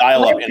dial-up.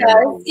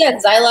 Yeah,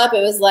 dial-up.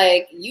 It was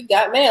like you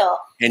got mail,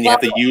 and you have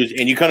to use,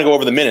 and you couldn't go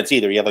over the minutes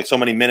either. You have like so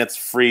many minutes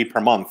free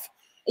per month.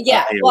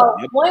 Yeah. Well,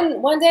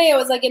 one day I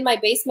was like in my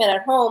basement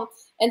at home,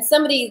 and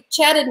somebody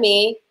chatted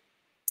me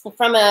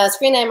from a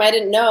screen name I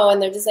didn't know,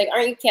 and they're just like,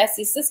 "Aren't you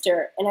Cassie's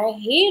sister?" And I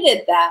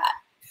hated that,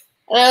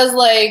 and I was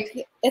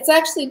like, "It's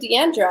actually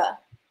Diandra.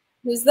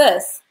 Who's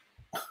this?"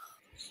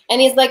 And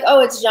he's like,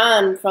 "Oh, it's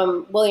John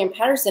from William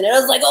Patterson." And I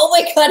was like, "Oh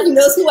my God, he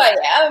knows who I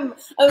am."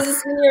 I was a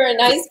senior in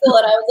high school,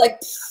 and I was like,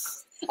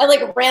 I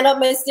like ran up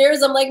my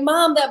stairs. I'm like,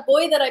 "Mom, that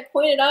boy that I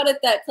pointed out at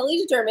that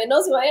collegiate tournament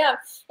knows who I am."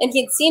 And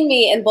he'd seen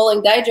me in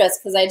Bowling Digest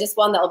because I just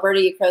won the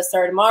Alberta Pro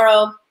Star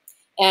Tomorrow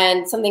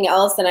and something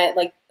else. And I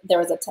like there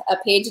was a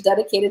page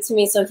dedicated to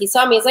me. So he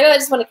saw me. He's like, "Oh, I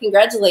just want to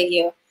congratulate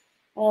you."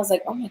 And I was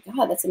like, "Oh my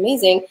God, that's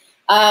amazing."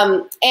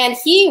 And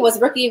he was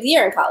Rookie of the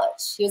Year in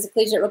college. He was a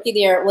collegiate Rookie of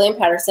the Year at William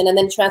Patterson and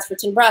then transferred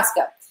to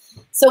Nebraska.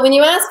 So when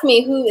you ask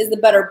me who is the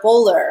better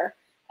bowler,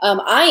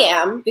 I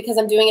am, because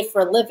I'm doing it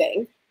for a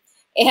living.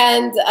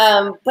 And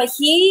but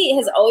he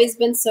has always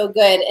been so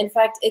good. In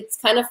fact, it's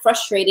kind of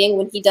frustrating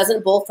when he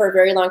doesn't bowl for a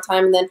very long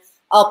time, and then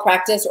I'll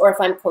practice, or if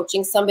I'm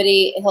coaching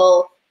somebody,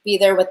 he'll be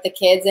there with the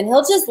kids, and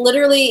he'll just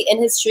literally in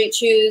his street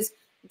shoes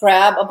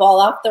grab a ball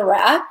off the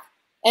rack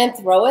and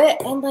throw it.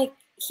 And like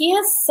he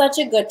has such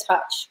a good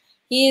touch.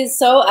 He is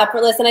so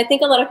effortless, and I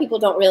think a lot of people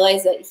don't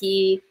realize that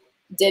he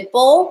did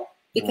bowl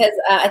because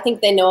I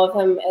think they know of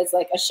him as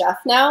like a chef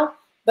now,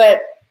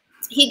 but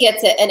he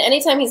gets it. And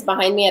anytime he's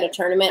behind me at a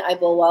tournament, I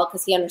bowl well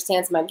because he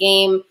understands my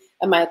game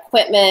and my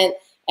equipment.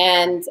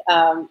 And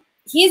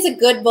he's a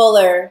good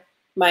bowler,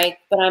 Mike,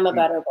 but I'm a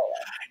better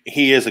bowler.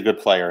 He is a good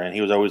player, and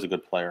he was always a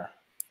good player.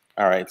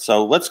 All right,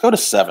 so let's go to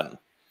 7.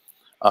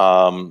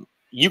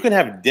 You can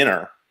have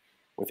dinner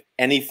with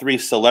any 3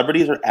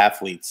 celebrities or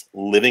athletes,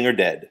 living or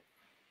dead.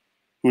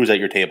 Who's at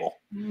your table?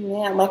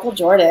 Yeah, Michael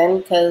Jordan.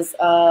 Because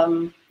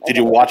did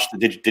you watch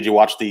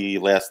the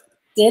last?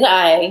 Did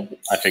I?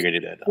 I figured you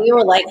did. We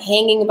were like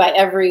hanging by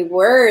every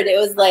word. It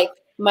was like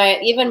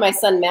even my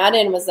son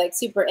Madden was like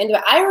super into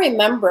it. I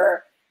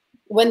remember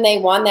when they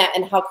won that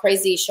and how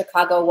crazy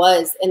Chicago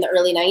was in the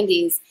early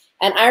 90s.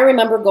 And I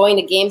remember going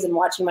to games and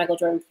watching Michael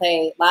Jordan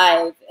play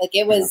live. Like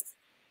it was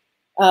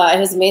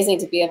amazing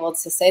to be able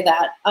to say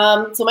that.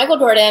 So Michael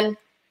Jordan,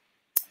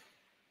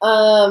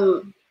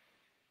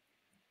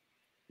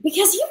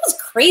 because he was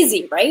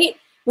crazy, right?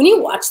 When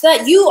you watch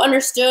that, you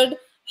understood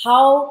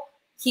how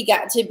he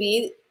got to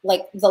be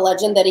like the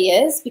legend that he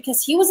is,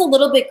 because he was a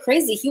little bit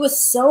crazy. He was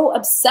so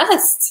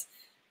obsessed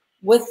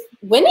with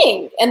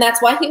winning, and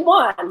that's why he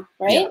won,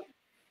 right? Yeah.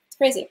 It's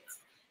crazy.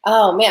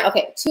 Oh man.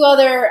 Okay. 2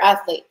 other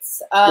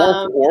athletes.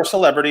 Or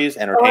celebrities,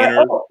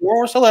 entertainers,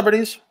 or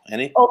celebrities.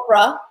 Any?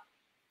 Oprah.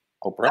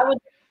 Oprah.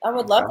 I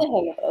would love to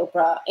hang with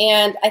Oprah,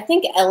 and I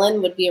think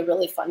Ellen would be a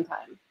really fun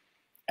time.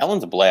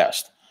 Ellen's a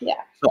blast.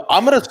 Yeah. So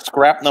I'm gonna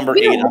scrap number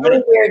 8. I'm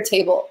gonna weird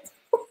table.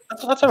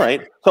 That's all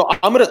right. So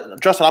I'm gonna,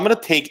 Justin, I'm gonna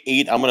take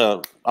 8. I'm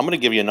gonna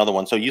give you another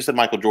one. So you said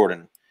Michael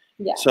Jordan.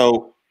 Yeah.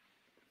 So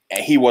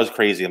he was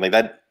crazy. Like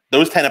that,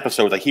 those 10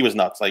 episodes, like he was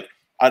nuts. Like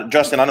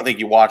Justin, I don't think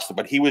you watched it,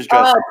 but he was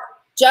just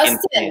Justin.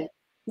 insane.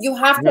 You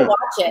have to watch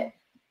it.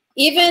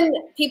 Even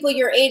people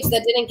your age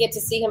that didn't get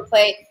to see him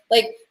play,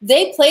 like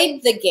they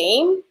played the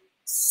game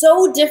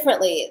so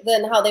differently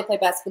than how they play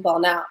basketball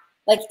now.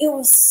 Like it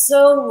was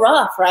so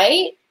rough,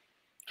 right?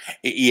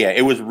 Yeah,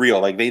 it was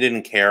real. Like they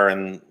didn't care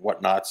and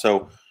whatnot.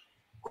 So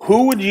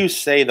who would you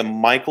say the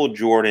Michael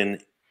Jordan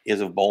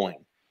is of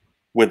bowling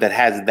with that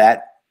has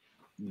that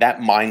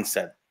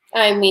mindset?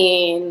 I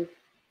mean,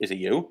 is it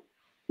you?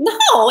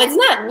 No, it's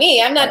not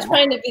me. I'm not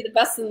trying to be the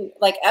best in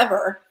like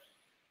ever.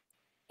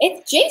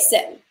 It's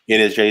Jason.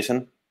 It is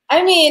Jason.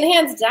 I mean,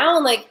 hands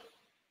down, like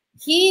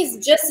he's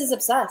just as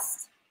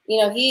obsessed. You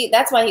know,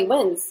 that's why he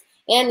wins.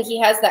 And he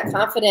has that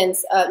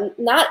confidence,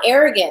 not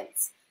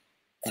arrogance,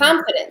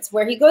 confidence,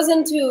 where he goes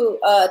into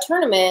a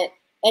tournament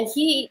and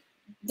he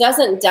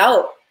doesn't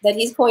doubt that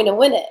he's going to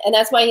win it. And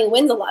that's why he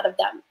wins a lot of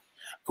them.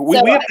 We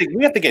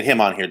have to get him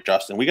on here,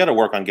 Justin. We got to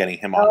work on getting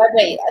him on.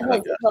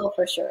 Oh,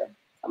 for sure.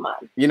 Come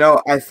on. You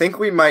know, I think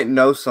we might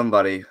know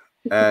somebody,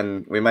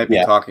 and we might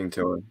be talking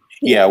to him.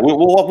 Yeah,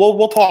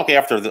 we'll talk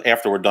after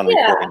we're done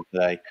recording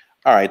today.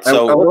 All right,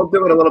 so we'll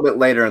do it a little bit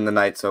later in the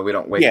night, so we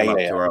don't wake him up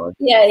too early.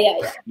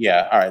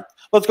 Yeah. All right,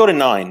 let's go to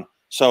 9.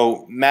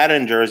 So Matt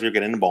and Jersey are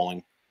getting into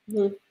bowling.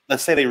 Mm-hmm.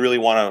 Let's say they really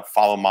want to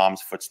follow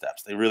mom's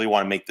footsteps. They really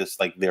want to make this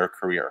like their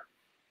career.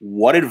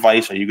 What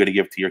advice are you going to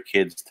give to your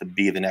kids to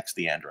be the next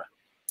Diandra?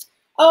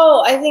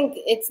 Oh, I think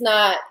it's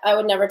not, I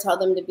would never tell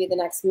them to be the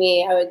next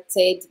me. I would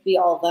say to be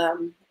all of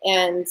them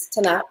and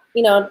to not,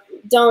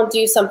 don't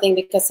do something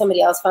because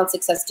somebody else found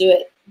success, do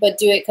it, but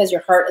do it because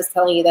your heart is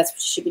telling you that's what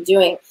you should be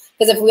doing.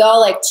 Because if we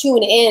all like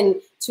tune in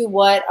to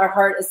what our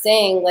heart is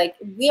saying, like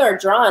we are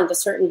drawn to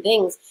certain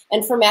things.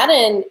 And for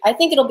Madden, I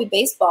think it'll be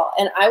baseball,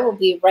 and I will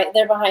be right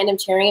there behind him,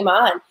 cheering him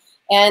on.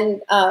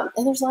 And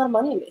there's a lot of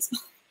money in baseball.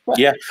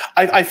 Yeah,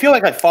 I feel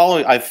like I've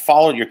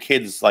followed your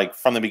kids like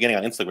from the beginning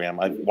on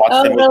Instagram. I've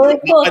watched them. Really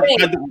cool.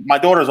 My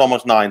daughter's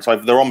almost 9, so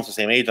they're almost the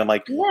same age. I'm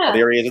like, yeah.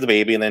 There he is as a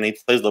baby, and then he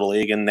plays Little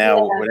League, and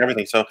now with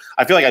everything. So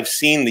I feel like I've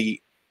seen the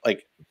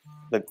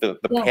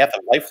path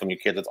of life from your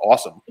kids. It's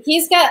awesome.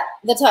 He's got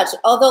the touch.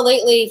 Although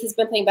lately he's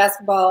been playing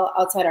basketball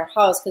outside our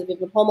house because we've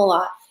been home a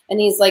lot,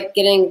 and he's like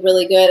getting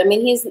really good. I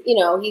mean, he's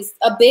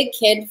a big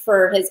kid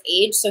for his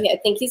age, so I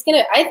think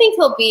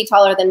he'll be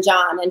taller than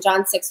John, and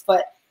John's 6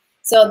 foot.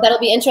 So that'll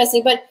be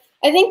interesting. But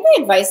I think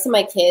my advice to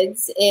my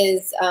kids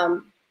is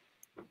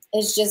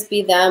just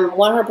be them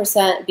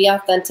 100%, be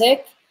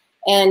authentic,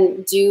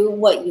 and do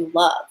what you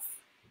love.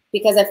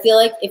 Because I feel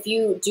like if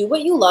you do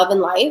what you love in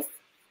life,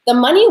 the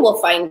money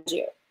will find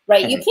you,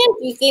 right? You can't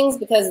do things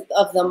because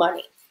of the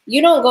money.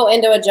 You don't go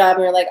into a job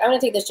and you're like, I'm going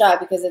to take this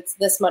job because it's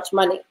this much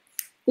money.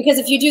 Because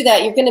if you do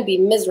that, you're going to be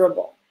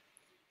miserable.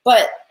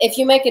 But if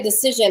you make a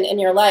decision in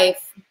your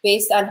life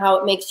based on how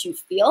it makes you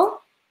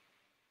feel,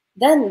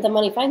 then the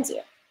money finds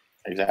you.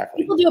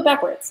 Exactly. People do it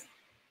backwards.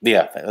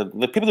 Yeah,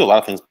 people do a lot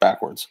of things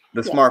backwards.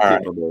 The smart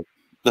people do.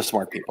 The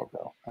smart people do.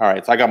 All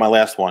right, so I got my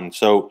last one.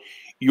 So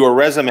your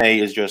resume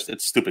is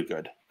it's stupid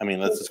good. I mean,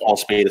 let's just call a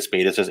spade a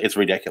spade. It's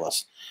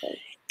ridiculous.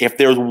 If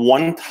there's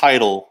one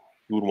title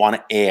you would want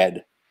to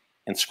add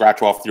and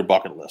scratch off your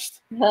bucket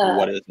list,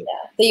 what is it? Yeah,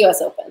 the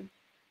U.S. Open.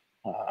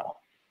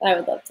 I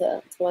would love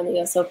to win the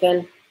U.S.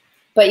 Open.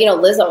 But,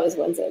 Liz always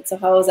wins it. So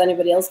how is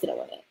anybody else going to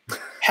win it?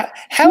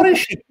 How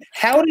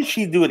did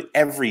she do it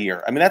every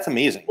year? I mean, that's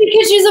amazing.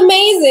 Because she's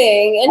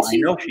amazing. And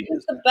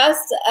she's the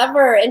best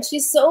ever. And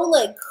she's so,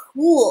 like,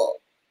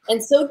 cool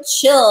and so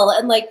chill.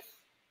 And, like,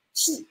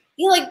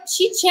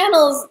 she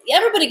channels –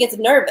 everybody gets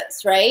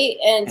nervous, right?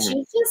 And she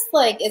just,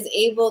 like, is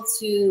able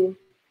to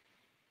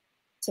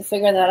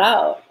figure that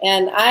out.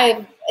 And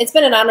it's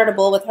been an honor to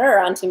bowl with her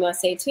on Team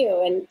USA,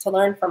 too, and to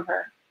learn from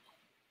her.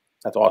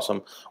 That's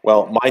awesome.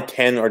 Well, my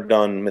 10 are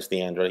done, Miss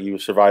Diandra. You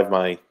survived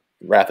my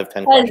wrath of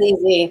 10 questions. That's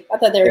easy. I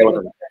thought they were going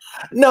to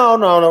be No,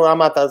 I'm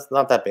not. That's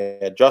not that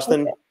bad.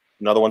 Justin,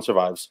 another one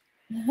survives.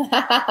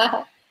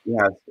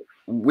 Yeah,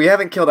 we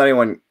haven't killed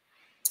anyone,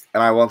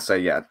 and I won't say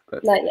yet,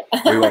 but not yet.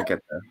 we won't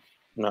get there.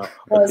 No,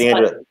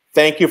 Diandra,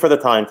 thank you for the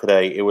time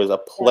today. It was a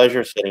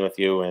pleasure sitting with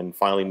you and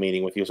finally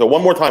meeting with you. So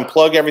one more time,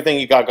 plug everything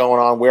you got going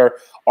on, where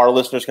our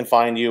listeners can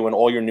find you and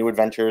all your new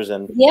adventures.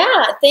 And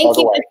thank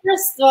you.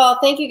 First of all,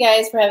 thank you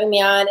guys for having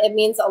me on. It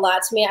means a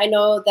lot to me. I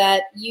know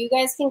that you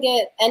guys can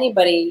get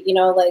anybody, you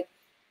know, like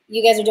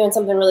you guys are doing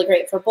something really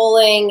great for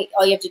bowling.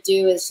 All you have to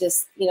do is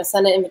just, you know,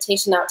 send an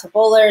invitation out to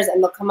bowlers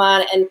and they'll come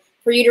on. And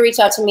for you to reach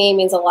out to me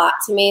means a lot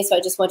to me. So I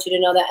just want you to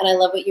know that. And I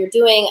love what you're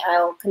doing.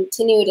 I'll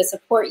continue to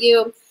support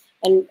you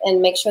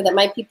and make sure that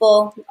my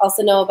people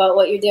also know about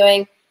what you're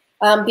doing.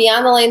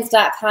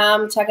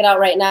 BeyondTheLanes.com. Check it out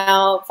right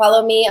now.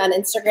 Follow me on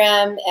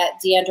Instagram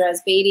at Diandra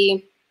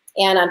Asbaty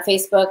and on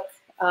Facebook.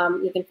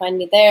 You can find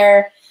me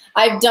there.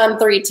 I've done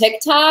 3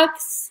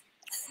 TikToks.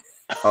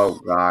 Oh,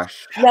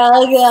 gosh.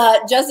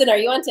 Justin, are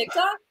you on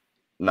TikTok?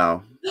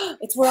 No.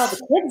 It's where all the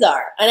kids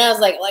are. And I was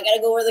like, well, I got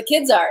to go where the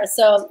kids are.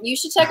 So you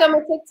should check out my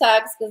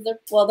TikToks because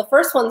the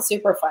first one's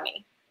super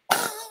funny.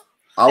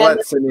 I'll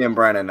let Sydney and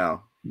Brandon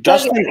know.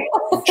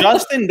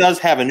 Justin does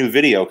have a new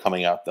video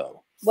coming out,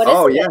 though. What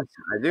is it? Yes,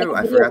 I do.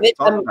 I forgot to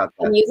talk about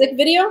that. A music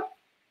video?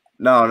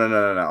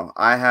 No.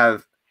 I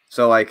have,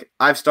 so like,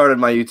 I've started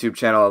my YouTube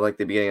channel at like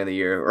the beginning of the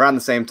year, around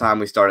the same time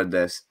we started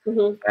this.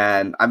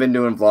 And I've been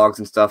doing vlogs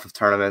and stuff of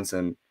tournaments,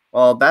 and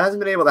well, that hasn't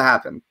been able to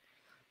happen.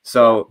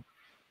 So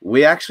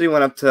we actually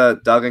went up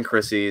to Doug and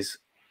Chrissy's.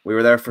 We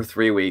were there for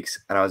 3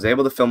 weeks, and I was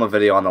able to film a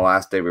video on the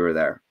last day we were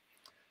there.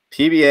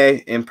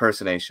 PBA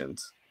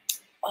impersonations.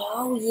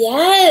 Oh,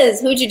 yes.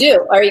 Who'd you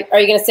do? Are you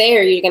going to say, or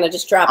are you going to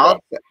just drop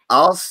it?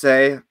 I'll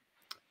say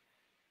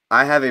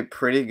I have a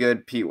pretty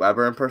good Pete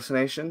Weber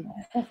impersonation.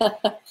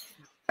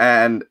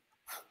 And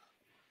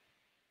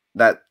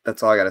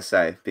that's all I got to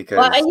say. Because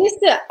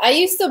I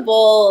used to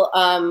bowl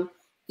the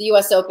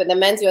U.S. Open, the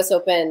men's U.S.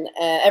 Open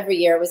every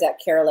year. It was at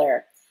Carol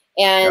Air.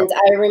 And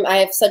I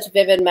have such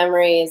vivid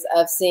memories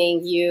of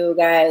seeing you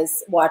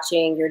guys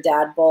watching your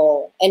dad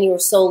bowl, and you were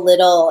so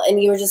little,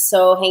 and you were just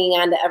so hanging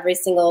on to every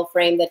single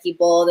frame that he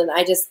bowled, and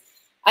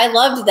I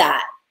loved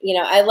that. You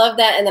know, I loved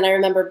that. And then I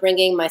remember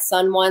bringing my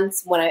son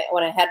once when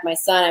I had my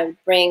son. I would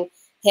bring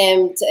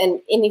him to,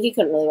 and he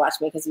couldn't really watch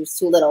me because he was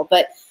too little,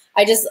 but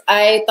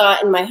I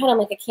thought in my head, I'm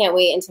like, I can't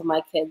wait until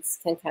my kids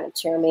can kind of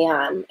cheer me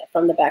on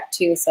from the back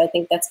too. So I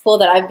think that's cool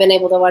that I've been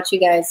able to watch you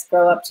guys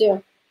grow up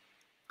too.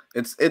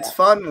 It's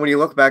fun when you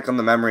look back on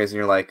the memories and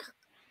you're like,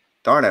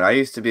 darn it, I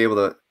used to be able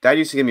to, Dad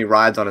used to give me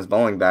rides on his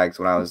bowling bags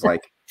when I was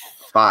like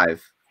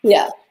 5.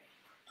 Yeah.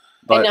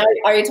 But and now,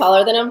 are you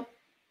taller than him?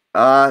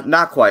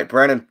 Not quite.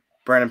 Brandon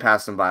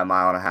passed him by 1.5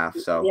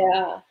 miles. So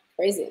yeah,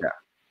 crazy. Yeah.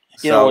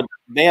 You know,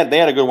 they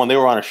had a good one. They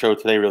were on a show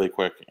today really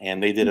quick,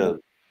 and they did the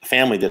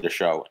family did a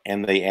show,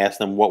 and they asked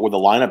them what would the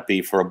lineup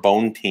be for a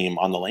Bohn team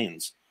on the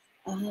lanes.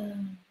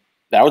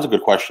 That was a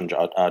good question,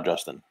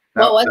 Justin.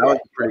 That was a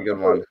pretty good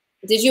one.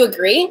 Did you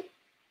agree?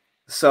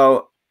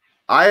 So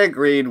I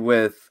agreed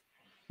with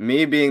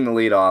me being the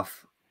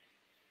leadoff.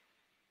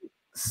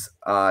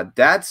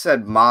 Dad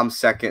said Mom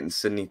second and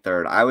Sydney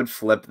third. I would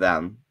flip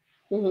them.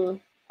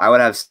 I would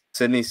have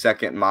Sydney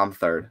second and Mom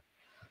third.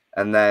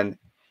 And then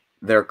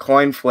their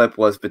coin flip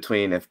was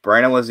between if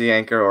Brandon was the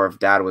anchor or if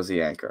Dad was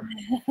the anchor.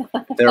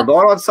 If they were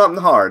going on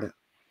something hard,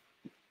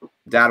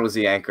 Dad was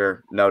the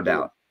anchor, no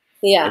doubt.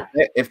 Yeah.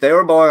 If they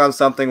were bowling on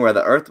something where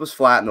the earth was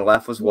flat and the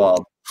left was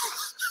walled,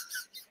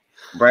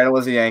 Brandon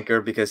was the anchor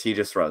because he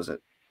just throws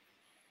it.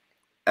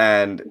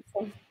 And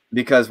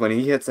because when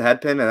he hits the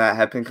head pin and that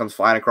head pin comes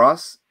flying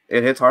across,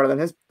 it hits harder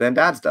than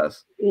Dad's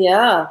does.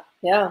 Yeah.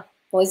 Well,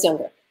 he's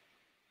younger.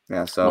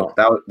 Yeah, so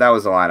that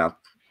was the lineup.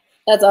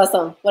 That's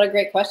awesome. What a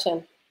great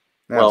question.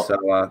 Yeah, well,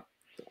 so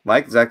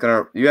Mike, is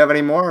that you have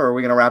any more, or are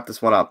we gonna wrap this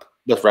one up?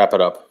 Let's wrap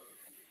it up.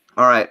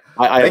 All right.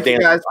 I have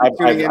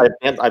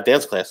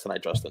dance class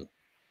tonight, Justin.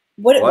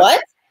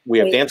 What? We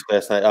have dance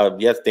class tonight.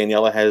 Yes,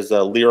 Daniela has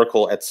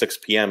lyrical at 6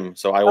 p.m.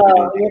 So I will be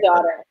doing your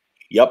daughter.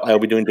 Yep, I will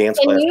be doing dance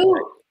class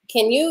tonight.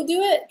 Can you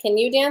do it? Can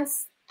you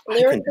dance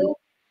lyrically?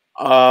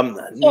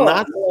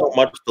 Not so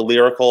much the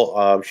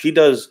lyrical. She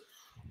does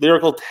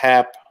lyrical,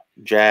 tap,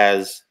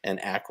 jazz, and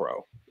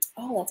acro.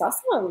 Oh, that's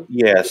awesome.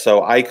 Yeah,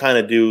 so I kind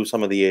of do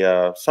some of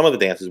the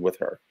dances with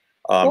her.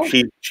 Cool.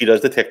 She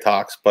does the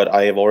TikToks, but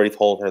I have already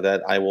told her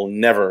that I will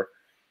never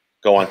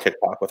go on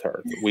TikTok with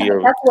her.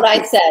 That's what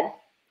I said.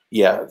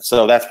 Yeah,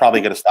 so that's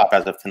probably going to stop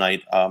as of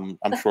tonight. I'm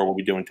sure we'll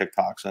be doing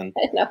TikToks, and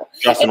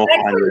Justin will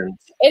find it.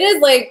 It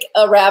is like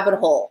a rabbit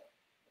hole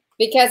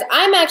because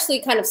I'm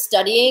actually kind of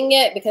studying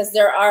it because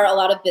there are a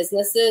lot of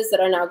businesses that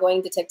are now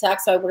going to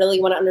TikTok. So I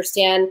really want to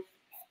understand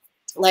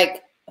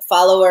like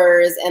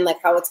followers and like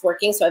how it's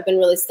working. So I've been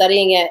really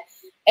studying it.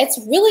 It's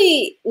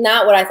really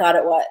not what I thought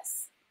it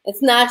was.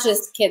 It's not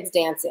just kids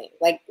dancing,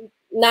 like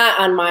not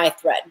on my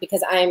thread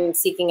because I'm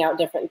seeking out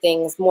different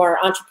things, more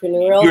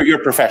entrepreneurial.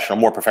 You're professional,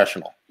 more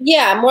professional.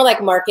 Yeah, more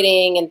like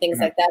marketing and things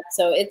like that.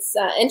 So it's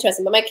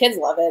interesting, but my kids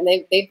love it and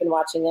they've been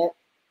watching it.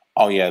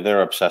 Oh yeah,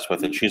 they're obsessed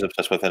with it. She's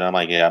obsessed with it. I'm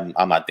like, yeah,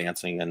 I'm not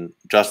dancing. And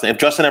if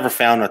Justin ever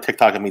found a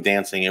TikTok of me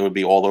dancing, it would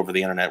be all over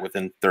the internet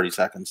within 30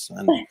 seconds.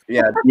 And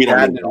yeah,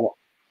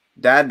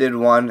 Dad did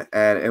one,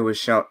 and it was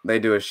shown. They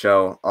do a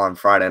show on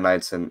Friday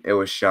nights, and it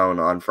was shown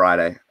on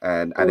Friday.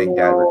 And I think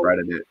Dad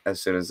regretted it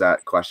as soon as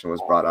that question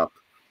was brought up.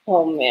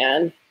 Oh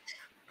man!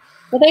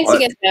 Well, thanks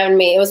again for having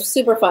me. It was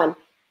super fun.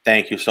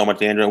 Thank you so much,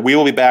 Diandra. We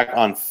will be back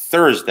on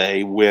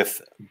Thursday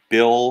with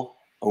Bill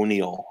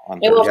O'Neill.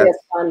 It will be as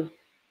fun.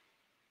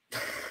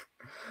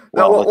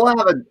 No, we'll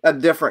have a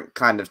different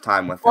kind of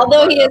time with him.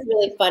 Although he is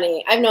really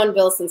funny. I've known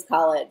Bill since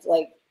college,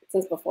 like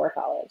since before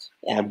college.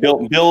 Yeah,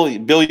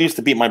 Bill used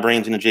to beat my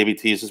brains in the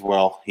JBTs as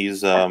well.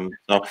 He's so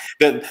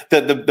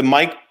the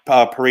Mike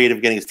parade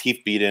of getting his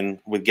teeth beat in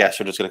with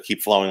guests are just going to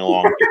keep flowing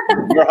along.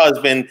 Your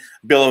husband,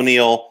 Bill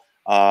O'Neill.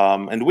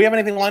 And do we have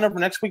anything lined up for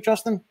next week,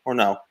 Justin, or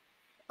no?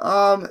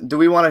 Do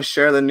we want to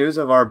share the news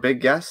of our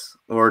big guests,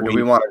 or do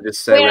we want to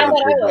just say we're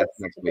the big guests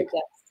next week?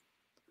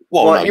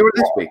 Well, no, you were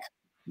this week.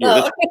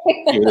 No,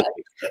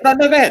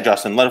 go ahead,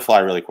 Justin. Let it fly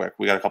really quick.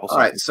 We got a couple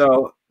seconds. All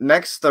right, so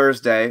next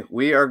Thursday,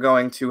 we are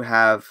going to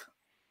have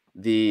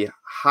the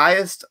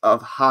highest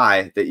of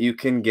high that you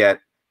can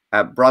get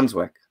at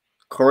Brunswick.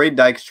 Corey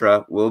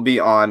Dykstra will be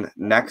on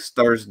next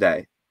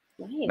Thursday.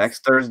 Nice.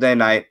 Next Thursday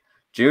night,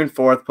 June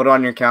 4th. Put it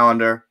on your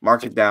calendar.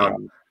 Mark it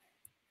down.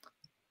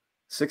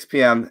 6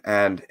 p.m.,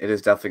 and it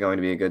is definitely going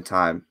to be a good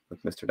time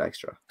with Mr.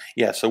 Dykstra.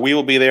 Yeah, so we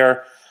will be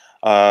there.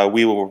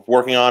 We were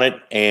working on it,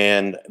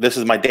 and this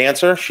is my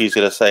dancer. She's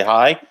going to say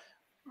hi.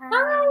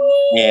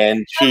 Hi.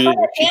 And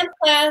dance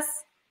class.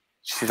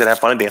 She said have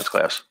fun in dance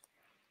class.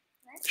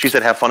 She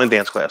said have fun in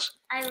dance class.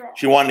 I will.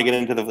 She wanted to get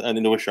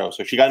into a show,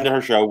 so she got into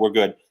her show. We're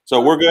good.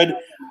 So we're good.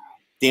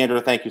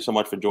 Diandra, thank you so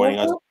much for joining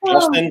us.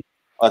 Justin,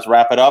 let's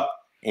wrap it up.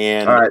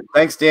 And all right,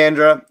 thanks,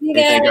 Diandra. You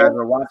guys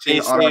are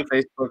watching on our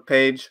Facebook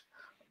page.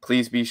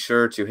 Please be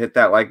sure to hit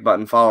that like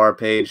button, follow our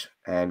page,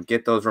 and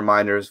get those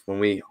reminders when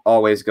we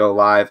always go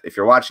live. If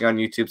you're watching on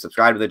YouTube,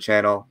 subscribe to the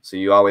channel so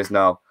you always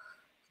know.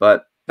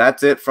 But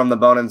that's it from the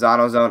Bohn N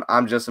Zano Zone.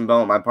 I'm Justin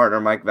Bohn, my partner,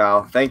 Mike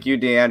Val. Thank you,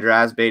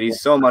 Diandra Asbaty,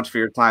 so much for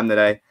your time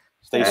today.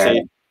 Stay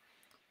safe.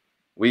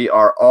 We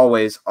are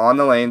always on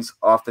the lanes,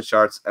 off the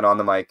charts, and on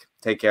the mic.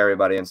 Take care,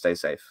 everybody, and stay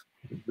safe.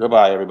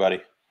 Goodbye,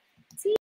 everybody.